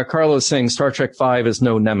 And Carlos saying Star Trek V is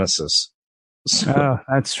no nemesis. So,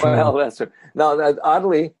 that's true. Well, that's true. Now,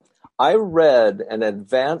 oddly, I read an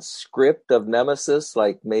advanced script of Nemesis,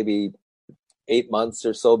 like maybe 8 months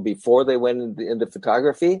or so before they went into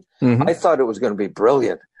photography. Mm-hmm. I thought it was going to be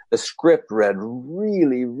brilliant. The script read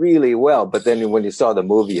really, really well. But then when you saw the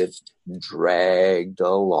movie, it dragged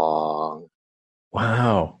along.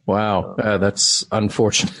 Wow. That's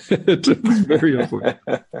unfortunate. Very unfortunate.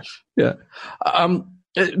 Yeah.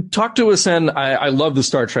 Talk to us, and I love the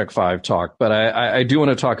Star Trek V talk, but I do want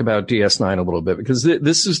to talk about DS9 a little bit because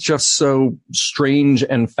this is just so strange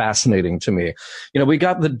and fascinating to me. We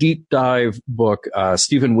got the deep dive book,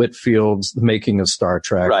 Stephen Whitfield's The Making of Star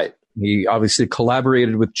Trek. Right. He obviously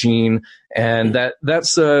collaborated with Gene, and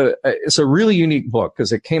it's a really unique book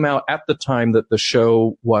because it came out at the time that the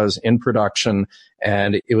show was in production,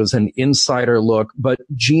 and it was an insider look, but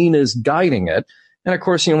Gene is guiding it. And of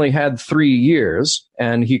course, he only had 3 years,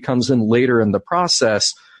 and he comes in later in the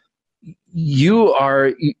process. You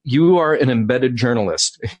are an embedded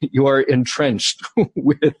journalist. You are entrenched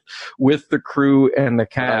with the crew and the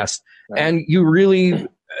cast, right. And you really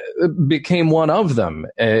became one of them.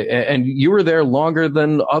 And you were there longer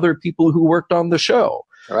than other people who worked on the show.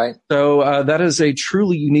 Right. So that is a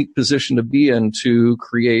truly unique position to be in, to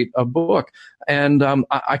create a book. And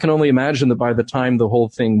I can only imagine that by the time the whole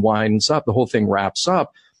thing wraps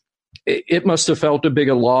up, it must have felt as big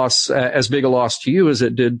a loss to you as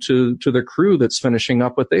it did to the crew that's finishing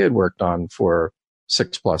up what they had worked on for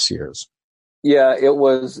 6+ years. Yeah, it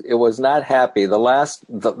was not happy. The last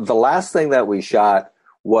thing that we shot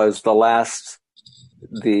was the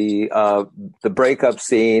breakup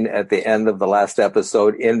scene at the end of the last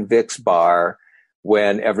episode in Vic's bar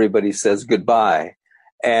when everybody says goodbye.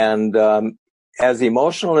 And as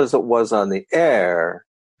emotional as it was on the air,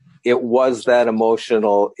 it was that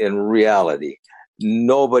emotional in reality.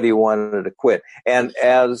 Nobody wanted to quit. And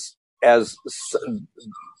as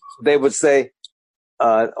they would say,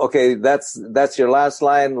 okay, that's your last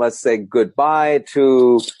line. Let's say goodbye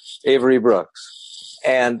to Avery Brooks.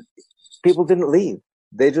 And people didn't leave.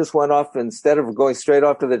 They just went off. Instead of going straight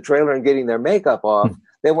off to the trailer and getting their makeup off,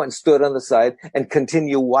 they went and stood on the side and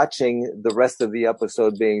continue watching the rest of the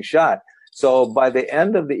episode being shot. So by the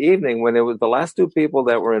end of the evening, when it was the last two people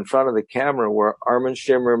that were in front of the camera were Armin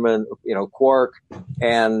Shimmerman, Quark,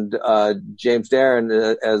 and James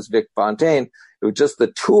Darren as Vic Fontaine. It was just the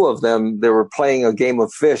two of them. They were playing a game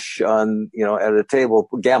of fish on, at a table,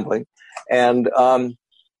 gambling. And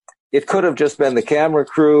it could have just been the camera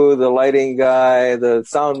crew, the lighting guy, the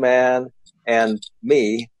sound man, and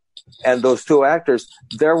me, and those two actors.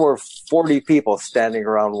 There were 40 people standing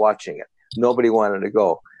around watching it. Nobody wanted to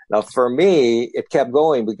go. Now, for me, it kept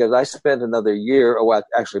going because I spent another year, well,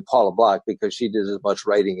 actually Paula Block, because she did as much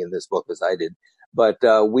writing in this book as I did. But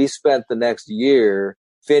we spent the next year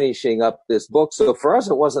finishing up this book. So for us,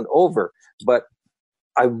 it wasn't over. But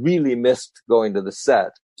I really missed going to the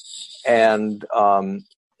set. And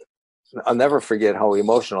I'll never forget how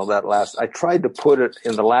emotional that I tried to put it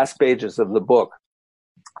in the last pages of the book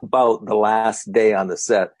about the last day on the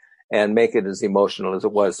set and make it as emotional as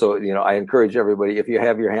it was. So, I encourage everybody, if you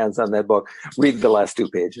have your hands on that book, read the last two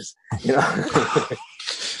pages. Got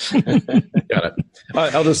it.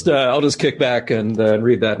 I'll just kick back and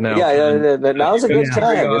read that now. Yeah, now's a good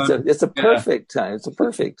time. It's a perfect time. It's a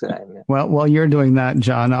perfect time. Yeah. Well, while you're doing that,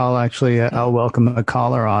 John, I'll welcome a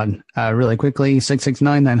caller on really quickly.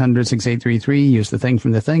 669-900-6833. Use the thing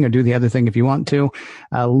from the thing, or do the other thing if you want to.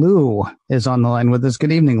 Lou is on the line with us.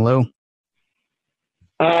 Good evening, Lou.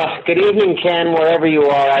 Good evening, Ken, wherever you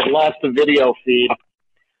are. I've lost the video feed.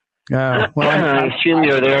 I assume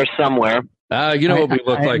you're there somewhere. You know what we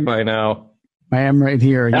look like by now. I am right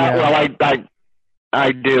here. Yeah. Well,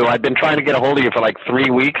 I do. I've been trying to get a hold of you for like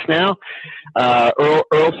 3 weeks now.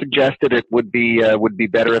 Earl suggested it would be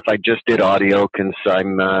better if I just did audio because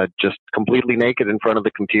I'm just completely naked in front of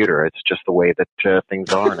the computer. It's just the way that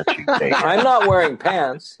things are on a Tuesday. I'm not wearing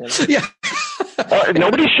pants. Yeah.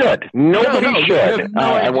 Nobody should. Nobody should.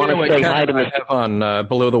 I want to say hi to have on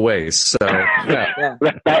below the waist. So yeah.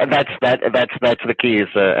 That's the key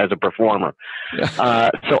as a performer.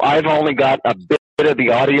 So I've only got a bit of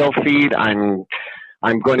the audio feed.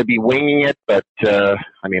 I'm going to be winging it, but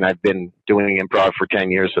I've been doing improv for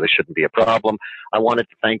 10 years, so this shouldn't be a problem. I wanted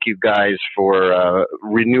to thank you guys for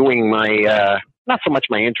renewing my not so much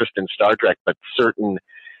my interest in Star Trek, but certain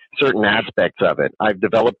aspects of it. I've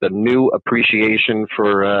developed a new appreciation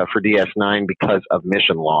for DS9 because of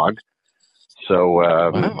Mission Log. So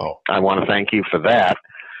wow. I want to thank you for that.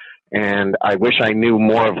 And I wish I knew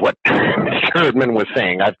more of what Mr. Erdmann was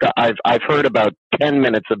saying. I've heard about 10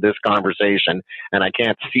 minutes of this conversation, and I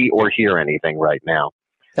can't see or hear anything right now.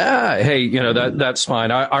 Hey, that's fine.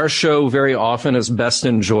 Our show very often is best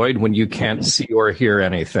enjoyed when you can't see or hear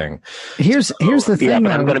anything. Here's the thing. Yeah,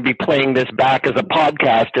 but I'm going to be playing this back as a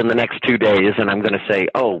podcast in the next 2 days, and I'm going to say,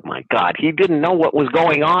 oh, my God, he didn't know what was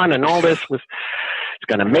going on, and all this was...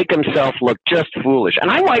 It's going to make himself look just foolish. And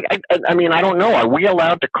I don't know. Are we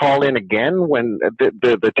allowed to call in again when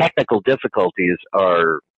the technical difficulties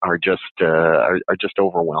are just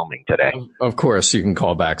overwhelming today? Of course, you can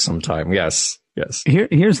call back sometime. Yes.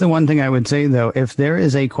 Here's the one thing I would say, though. If there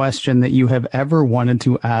is a question that you have ever wanted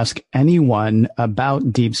to ask anyone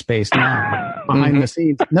about Deep Space Nine behind the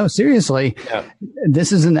scenes, no, seriously,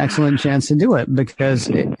 This is an excellent chance to do it, because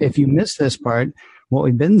if you miss this part, what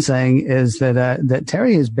we've been saying is that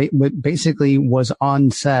Terry is basically was on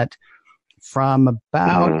set from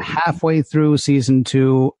about halfway through season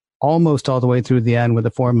 2, almost all the way through the end, with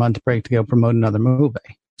a 4-month break to go promote another movie.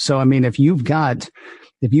 So, if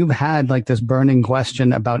you've had like this burning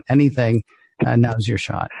question about anything, now's your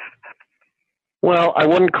shot. Well, I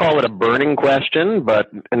wouldn't call it a burning question, but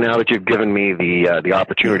now that you've given me the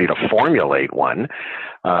opportunity to formulate one,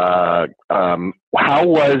 how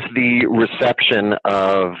was the reception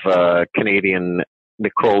of Canadian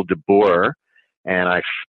Nicole DeBoer? And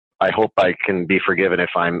I hope I can be forgiven if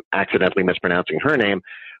I'm accidentally mispronouncing her name,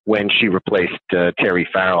 when she replaced Terry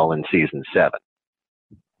Farrell in season 7.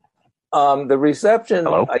 The reception,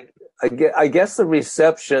 Hello? I guess the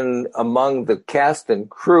reception among the cast and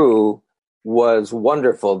crew was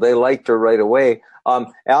wonderful. They liked her right away.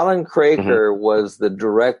 Alan Craker was the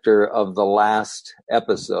director of the last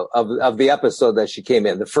episode of the episode that she came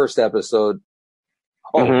in, the first episode.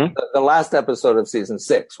 The last episode of season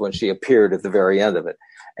 6, when she appeared at the very end of it.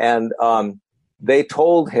 And, they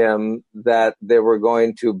told him that they were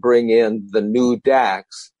going to bring in the new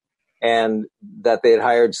Dax and that they had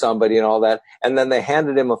hired somebody and all that. And then they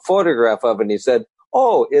handed him a photograph of it and he said,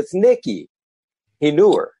 "Oh, it's Nikki." He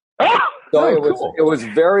knew her. So it was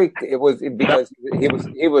because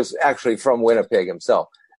he was actually from Winnipeg himself.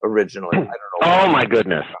 originally. I don't know. Oh my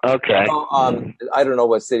goodness. Okay. So, I don't know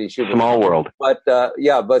what city she was. Small world. But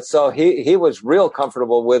but so he was real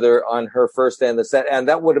comfortable with her on her first day on the set, and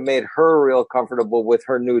that would have made her real comfortable with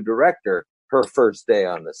her new director her first day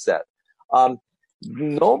on the set.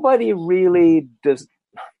 Nobody really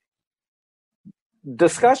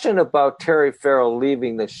discussion about Terry Farrell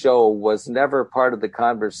leaving the show was never part of the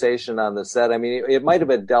conversation on the set. I mean, it might have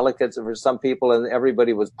been delicate for some people, and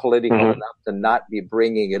everybody was political enough to not be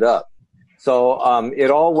bringing it up. So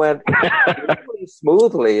it all went really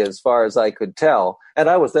smoothly as far as I could tell,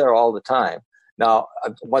 and I was there all the time. Now,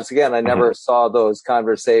 once again, I never saw those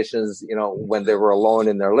conversations, when they were alone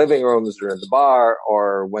in their living rooms or in the bar,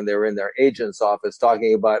 or when they were in their agent's office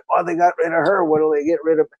talking about, oh, they got rid of her. What do they get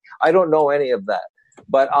rid of? I don't know any of that.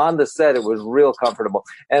 But on the set, it was real comfortable.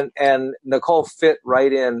 And Nicole fit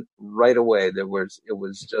right in right away. It went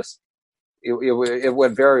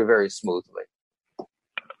very, very smoothly.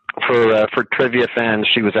 For trivia fans,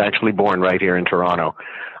 she was actually born right here in Toronto.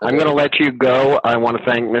 I'm going to let you go. I want to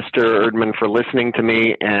thank Mr. Erdmann for listening to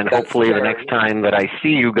me, and hopefully the next time that I see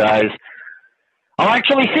you guys, I'll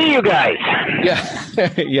actually see you guys. Yeah.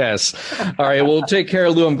 Yes. All right. Well, take care,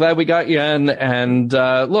 Lou. I'm glad we got you in. And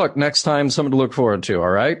look, next time, something to look forward to. All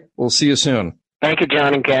right. We'll see you soon. Thank you,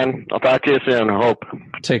 John and Ken. I'll talk to you soon, I hope.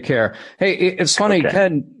 Take care. Hey, it's funny, okay.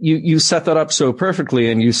 Ken, you set that up so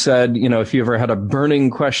perfectly. And you said, if you ever had a burning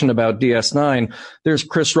question about DS9, there's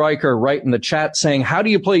Chris Riker right in the chat saying, how do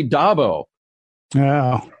you play Dabo?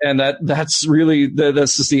 Oh. And that's really,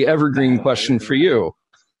 this is the evergreen question for you.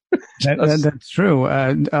 That's true.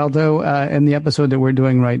 Although in the episode that we're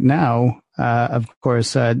doing right now, of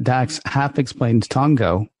course, Dax half explains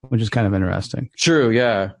Tongo, which is kind of interesting. True.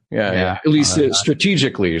 Yeah. At least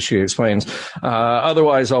strategically, she explains.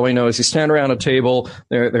 Otherwise, all we know is you stand around a table.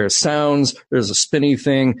 There's sounds. There's a spinny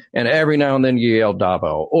thing, and every now and then you yell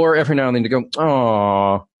Dabo, or every now and then you go,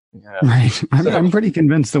 "Oh." Yeah. Right. I'm pretty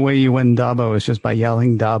convinced the way you win Dabo is just by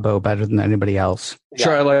yelling Dabo better than anybody else.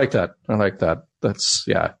 Sure, I like that. That's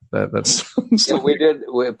we did.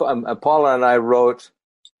 Paula and I wrote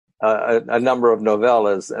a number of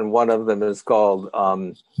novellas, and one of them is called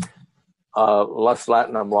Lust,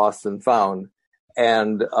 Latinum, Lost and Found.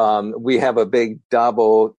 And we have a big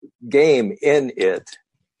Dabo game in it,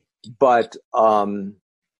 but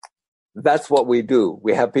that's what we do.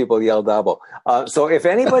 We have people yell Dabo. So if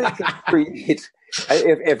anybody can create,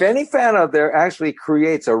 if any fan out there actually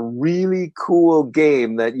creates a really cool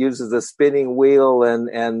game that uses a spinning wheel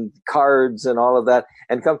and cards and all of that,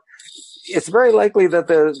 it's very likely that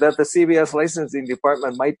the CBS licensing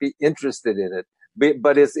department might be interested in it.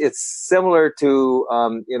 But it's similar to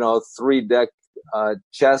 3-deck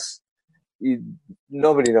chess.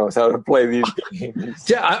 Nobody knows how to play these games.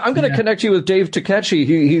 Yeah, I'm going to connect you with Dave Takechi.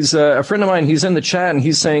 He's a friend of mine. He's in the chat, and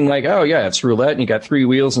he's saying like, "Oh yeah, it's roulette, and you got 3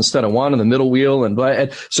 wheels instead of 1, and the middle wheel, and blah."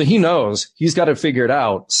 And so he knows. He's got it figured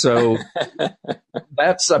out. So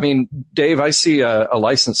Dave, I see a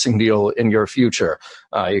licensing deal in your future.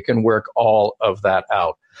 You can work all of that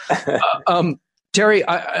out. Terry,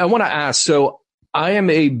 I want to ask. So I am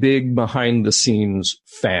a big behind-the-scenes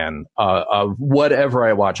fan of whatever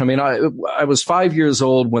I watch. I mean, I was 5 years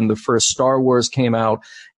old when the first Star Wars came out,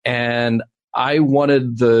 and I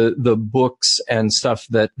wanted the books and stuff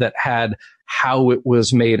that had how it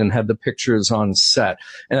was made and had the pictures on set.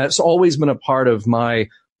 And that's always been a part of my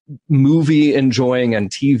movie enjoying and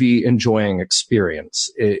TV enjoying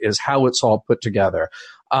experience, is how it's all put together.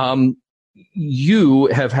 You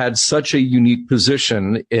have had such a unique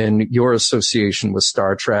position in your association with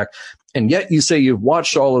Star Trek, and yet you say you've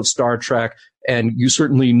watched all of Star Trek, and you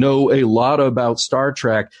certainly know a lot about Star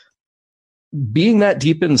Trek. Being that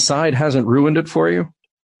deep inside hasn't ruined it for you?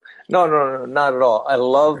 No, not at all. I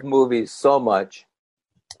love movies so much.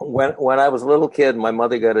 When I was a little kid, my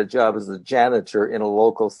mother got a job as a janitor in a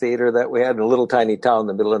local theater that we had in a little tiny town in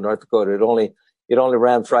the middle of North Dakota. It only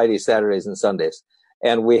ran Fridays, Saturdays, and Sundays.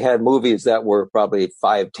 And we had movies that were probably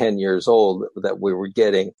 5-10 years old that we were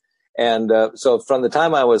getting. And so from the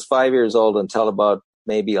time I was 5 years old until about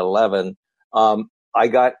maybe 11, I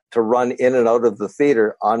got to run in and out of the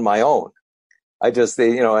theater on my own. I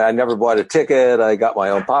never bought a ticket. I got my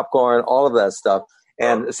own popcorn, all of that stuff.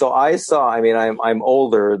 And so I'm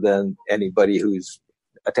older than anybody who's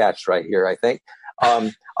attached right here, I think.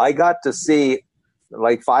 I got to see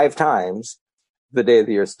like 5 times The Day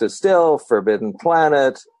the Earth Stood Still, Forbidden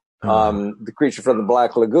Planet, The Creature from the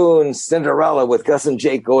Black Lagoon, Cinderella with Gus and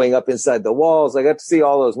Jake going up inside the walls. I got to see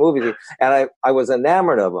all those movies, and I was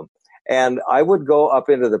enamored of them. And I would go up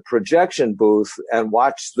into the projection booth and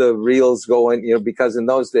watch the reels going, because in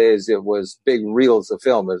those days it was big reels of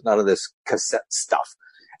film. There's none of this cassette stuff.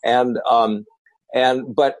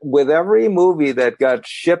 But with every movie that got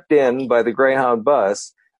shipped in by the Greyhound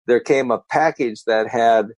bus, there came a package that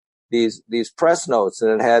had these press notes,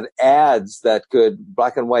 and it had ads that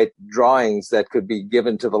black and white drawings that could be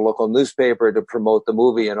given to the local newspaper to promote the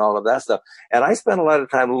movie and all of that stuff. And I spent a lot of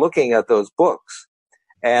time looking at those books,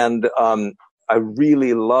 and I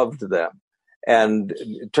really loved them. And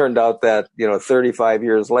it turned out that, 35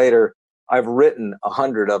 years later, I've written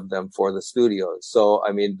 100 of them for the studios. So,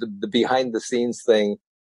 I mean, the behind the scenes thing,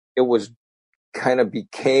 it was kind of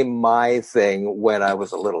became my thing when I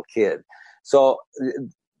was a little kid. So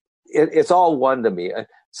it's all one to me.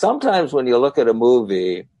 Sometimes when you look at a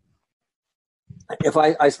movie, if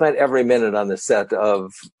I spent every minute on the set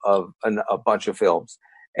of a bunch of films,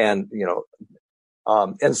 and,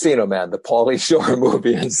 Encino Man, the Pauly Shore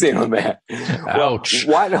movie, Encino Man. Ouch.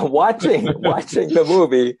 Watching the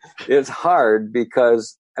movie is hard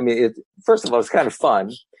because, I mean, first of all, it's kind of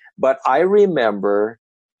fun, but I remember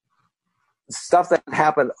stuff that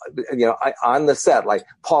happened, on the set, like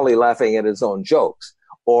Pauly laughing at his own jokes,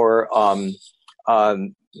 or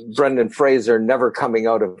Brendan Fraser never coming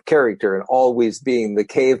out of character and always being the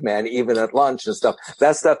caveman, even at lunch and stuff.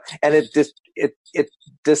 That stuff, and it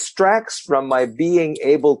distracts from my being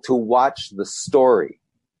able to watch the story.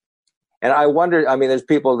 And I wonder, I mean, there's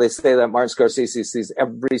people, they say that Martin Scorsese sees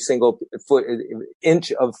every single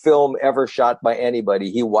inch of film ever shot by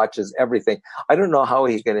anybody. He watches everything. I don't know how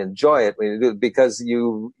he can enjoy it because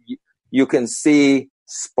you can see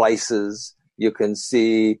splices, you can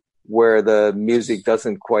see where the music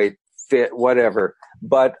doesn't quite fit, whatever.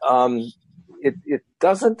 But it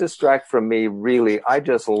doesn't distract from me, really. I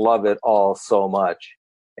just love it all so much.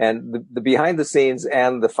 And the behind the scenes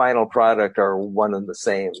and the final product are one and the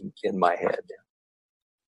same in my head.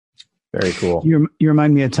 Very cool. You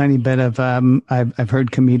remind me a tiny bit of I've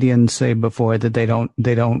heard comedians say before that they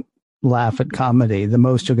don't laugh at comedy. The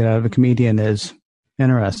most you'll get out of a comedian is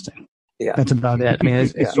interesting. Yeah, that's about it. I mean,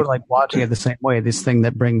 it's sort of like watching it the same way. This thing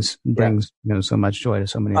that brings so much joy to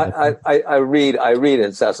so many. I read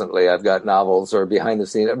incessantly. I've got novels or behind the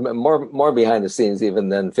scenes, more behind the scenes even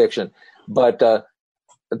than fiction, but.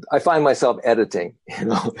 I find myself editing,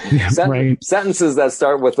 sentences that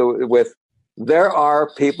start with there are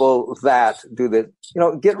people that do this,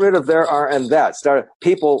 get rid of there are and that, start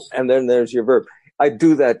people, and then there's your verb. I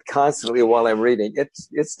do that constantly while I'm reading.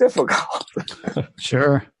 It's difficult.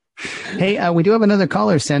 Sure. Hey, we do have another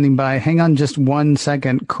caller standing by. Hang on just 1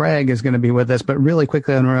 second. Craig is going to be with us, but really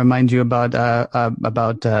quickly, I want to remind you about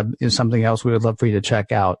something else we would love for you to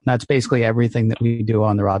check out. That's basically everything that we do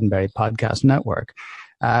on the Roddenberry Podcast Network.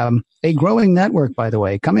 A growing network, by the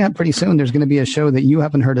way. Coming up pretty soon, there's going to be a show that you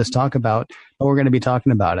haven't heard us talk about, but we're going to be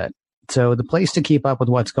talking about it. So the place to keep up with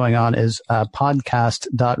what's going on is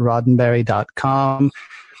podcast.roddenberry.com.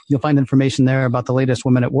 You'll find information there about the latest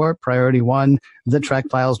Women at Warp, Priority One, The Trek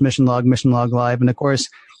Files, Mission Log Live, and of course,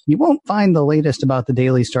 you won't find the latest about the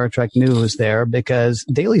daily Star Trek news there because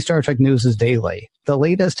daily Star Trek news is daily. The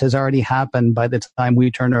latest has already happened by the time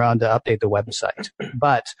we turn around to update the website.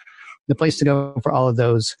 But the place to go for all of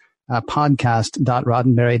those,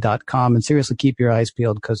 podcast.roddenberry.com, and seriously keep your eyes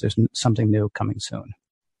peeled because there's something new coming soon.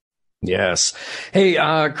 Yes. Hey,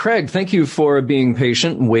 Craig, thank you for being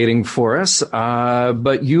patient and waiting for us.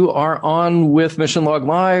 But you are on with Mission Log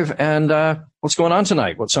Live, and what's going on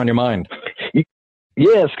tonight? What's on your mind?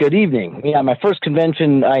 Yes, good evening. Yeah, my first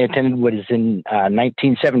convention I attended was in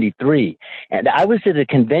 1973, and I was at a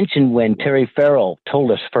convention when Terry Farrell told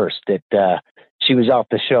us first that she was off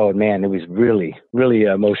the show, and man, it was really, really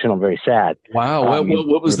emotional, very sad. Wow,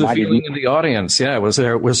 what was the feeling in the audience? Yeah, was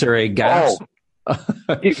there a gasp?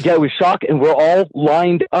 Yeah, it was shock, and we're all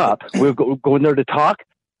lined up. We're going there to talk.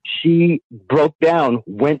 She broke down,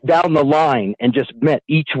 went down the line, and just met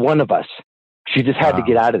each one of us. She just had to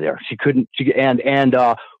get out of there. She couldn't. And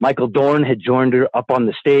Michael Dorn had joined her up on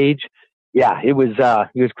the stage. Yeah, it was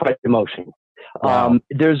quite emotional. Wow.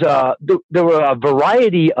 There were a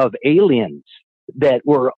variety of aliens that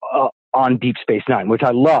were on Deep Space Nine, which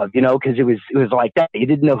I loved, because it was like that. You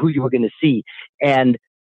didn't know who you were going to see. And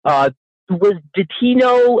did he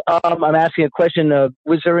know? I'm asking a question.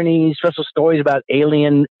 Was there any special stories about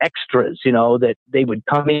alien extras? That they would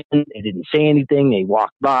come in, they didn't say anything, they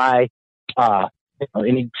walked by.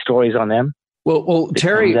 Any stories on them? Well,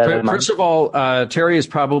 Terry, first of all, Terry is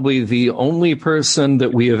probably the only person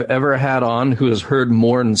that we have ever had on who has heard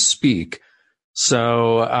Morn speak.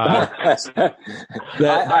 So,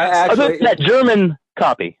 that German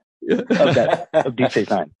copy of Deep Space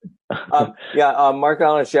Nine. Mark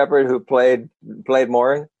Allen Shepard, who played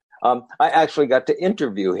Morin. I actually got to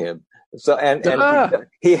interview him. So and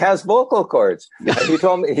he has vocal cords. And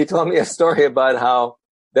he told me a story about how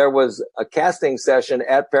there was a casting session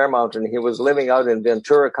at Paramount, and he was living out in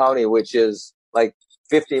Ventura County, which is like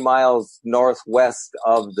 50 miles northwest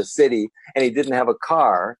of the city, and he didn't have a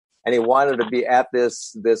car, and he wanted to be at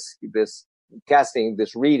this casting,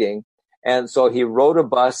 this reading, and so he rode a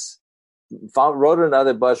bus, rode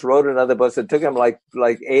another bus. It took him like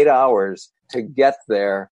 8 hours to get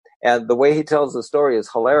there. And the way he tells the story is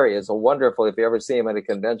hilarious. So wonderful. If you ever see him at a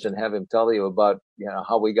convention, have him tell you about,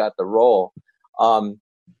 how we got the role.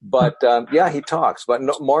 He talks, but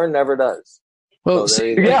more never does. Well,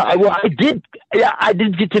 I did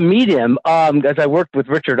get to meet him because I worked with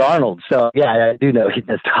Richard Arnold. So I do know he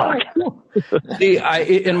does talk. See,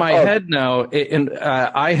 in my head now,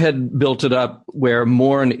 I had built it up where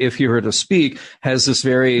Morn, if he were to speak, has this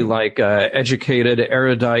very educated,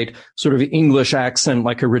 erudite sort of English accent,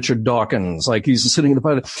 like a Richard Dawkins. Like he's sitting in the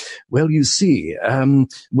pilot. Well, you see,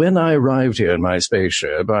 when I arrived here in my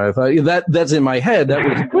spaceship, I thought that's in my head. That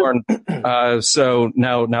was Morn. So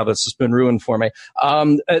now this has been ruined for me.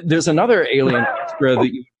 There's another alien extra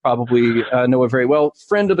that you probably know very well.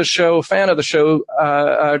 Friend of the show, fan of the show,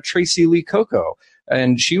 Tracy Lee Coco.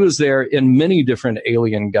 And she was there in many different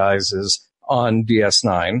alien guises on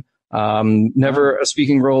DS9. Never a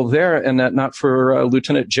speaking role there, and not for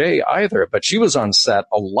Lieutenant J either. But she was on set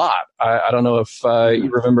a lot. I don't know if you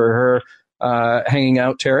remember her hanging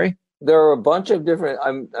out, Terry? There are a bunch of different...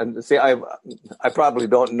 I probably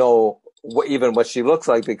don't know what she looks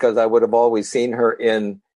like, because I would have always seen her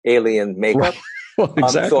in alien makeup. Right. Well,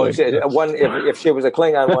 exactly. If she was a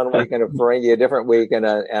Klingon one week and a Ferengi a different week and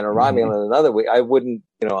a Romulan another week, I wouldn't,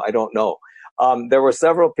 I don't know. There were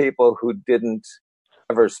several people who didn't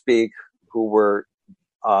ever speak, who were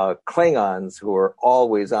Klingons, who were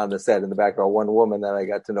always on the set in the background. One woman that I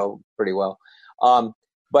got to know pretty well.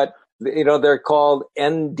 But they're called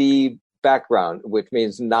ND background, which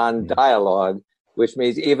means non-dialogue, which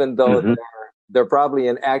means even though they're probably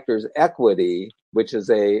in Actors Equity, which is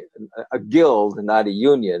a guild, not a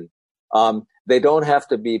union, they don't have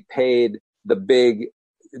to be paid the big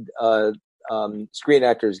Screen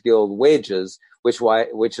Actors Guild wages, which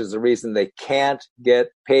is the reason they can't get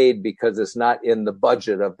paid, because it's not in the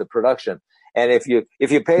budget of the production. And if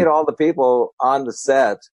you paid all the people on the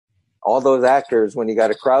set, all those actors, when you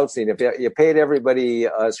got a crowd scene, if you paid everybody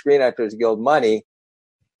Screen Actors Guild money,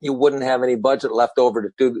 you wouldn't have any budget left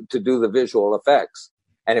over to do the visual effects,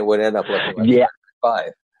 and it would end up looking like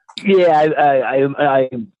 5. Yeah,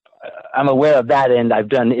 I'm aware of that, and I've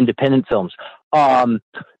done independent films. By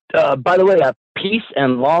the way, peace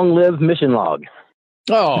and long live Mission Log.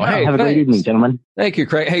 Oh, hey, have a great evening, gentlemen. Thank you,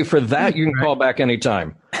 Craig. Hey, for that, you can call back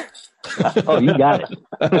anytime. Oh, you got it.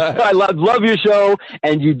 I love your show,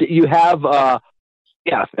 and you have. I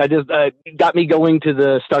just got me going to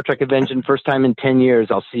the Star Trek convention, first time in 10 years.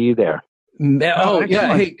 I'll see you there. Oh,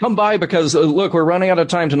 yeah. Hey, come by, because look, we're running out of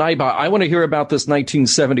time tonight, but I want to hear about this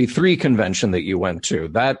 1973 convention that you went to.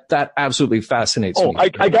 That absolutely fascinates me.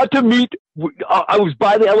 I got to meet, I was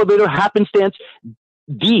by the elevator, happenstance.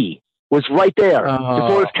 D was right there.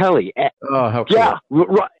 DeForest Kelly. Oh, how cool. Yeah.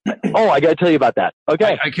 Right. Oh, I got to tell you about that.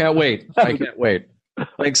 Okay. I can't wait. I can't wait.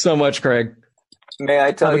 Thanks so much, Craig. May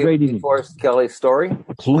I tell you DeForest Kelly's story?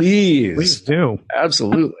 Please do.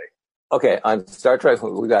 Absolutely. Okay, on Star Trek,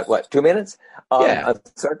 we got 2 minutes? On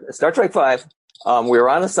Star Trek 5, we were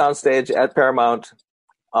on a soundstage at Paramount.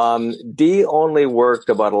 D only worked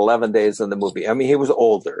about 11 days in the movie. I mean, he was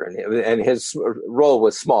older, and his role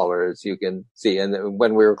was smaller, as you can see. And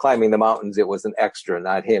when we were climbing the mountains, it was an extra,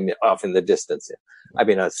 not him off in the distance. I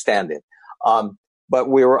mean, a stand-in. But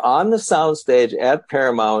we were on the soundstage at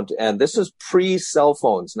Paramount, and this is pre-cell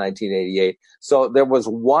phones, 1988. So there was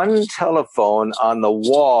one telephone on the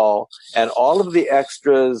wall, and all of the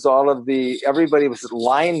extras, everybody was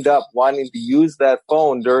lined up wanting to use that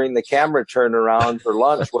phone during the camera turnaround for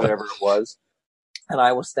lunch, whatever it was. And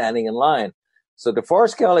I was standing in line. So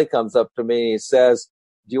DeForest Kelly comes up to me, he says,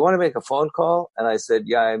 "Do you want to make a phone call?" And I said,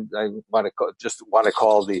 "Yeah, I want to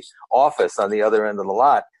call the office on the other end of the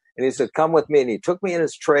lot." And he said, "Come with me." And he took me in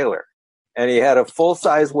his trailer, and he had a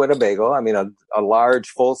full-size Winnebago. I mean, a large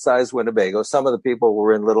full-size Winnebago. Some of the people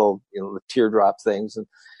were in little, teardrop things.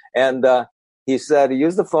 And he said, he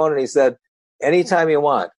used the phone, and he said, "Anytime you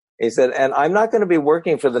want." He said, "And I'm not going to be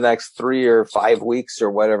working for the next 3 or 5 weeks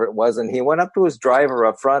or whatever it was." And he went up to his driver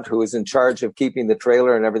up front, who was in charge of keeping the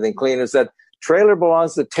trailer and everything clean, and said, "Trailer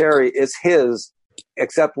belongs to Terry. It's his,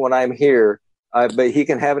 except when I'm here. But he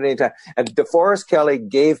can have it anytime." And DeForest Kelly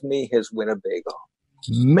gave me his Winnebago.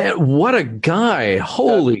 Man, what a guy.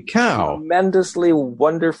 Holy cow. Tremendously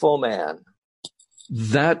wonderful man.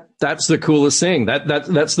 That's the coolest thing.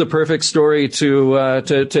 That's the perfect story to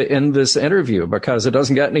end this interview, because it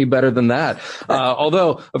doesn't get any better than that.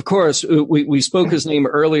 Although, of course, we spoke his name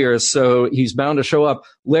earlier, so he's bound to show up.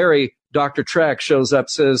 Larry, Dr. Trek, shows up,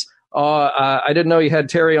 says, I didn't know you had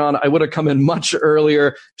Terry on. I would have come in much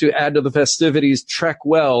earlier to add to the festivities. Trek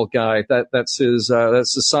well, guy. That's his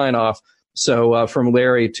sign off. So from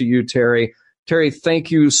Larry to you, Terry. Terry,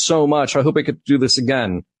 thank you so much. I hope I could do this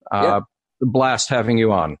again. Blast having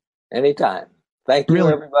you on. Anytime. Thank you,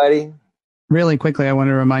 everybody. Really quickly, I want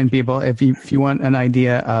to remind people, if you want an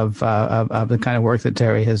idea of the kind of work that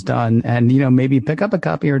Terry has done, and maybe pick up a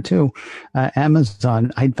copy or two,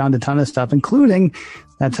 Amazon. I found a ton of stuff, including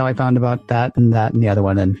that's how I found about that and the other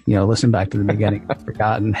one, and listen back to the beginning. I've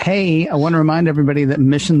forgotten. Hey, I want to remind everybody that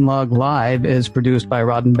Mission Log Live is produced by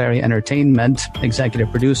Roddenberry Entertainment. Executive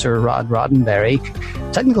producer Rod Roddenberry.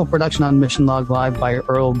 Technical production on Mission Log Live by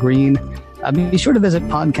Earl Green. Be sure to visit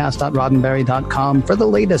podcast.roddenberry.com for the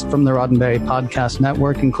latest from the Roddenberry Podcast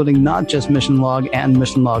Network, including not just Mission Log and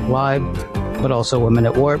Mission Log Live, but also Women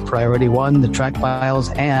at Warp, Priority One, The Trek Files,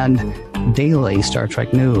 and daily Star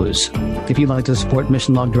Trek news. If you'd like to support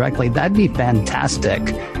Mission Log directly, that'd be fantastic.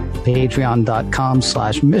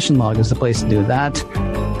 Patreon.com/Mission Log is the place to do that.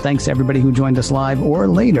 Thanks to everybody who joined us live or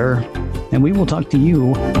later, and we will talk to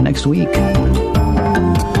you next week.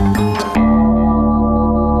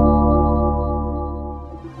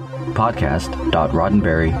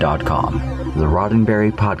 Podcast.roddenberry.com, the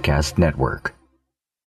Roddenberry Podcast Network.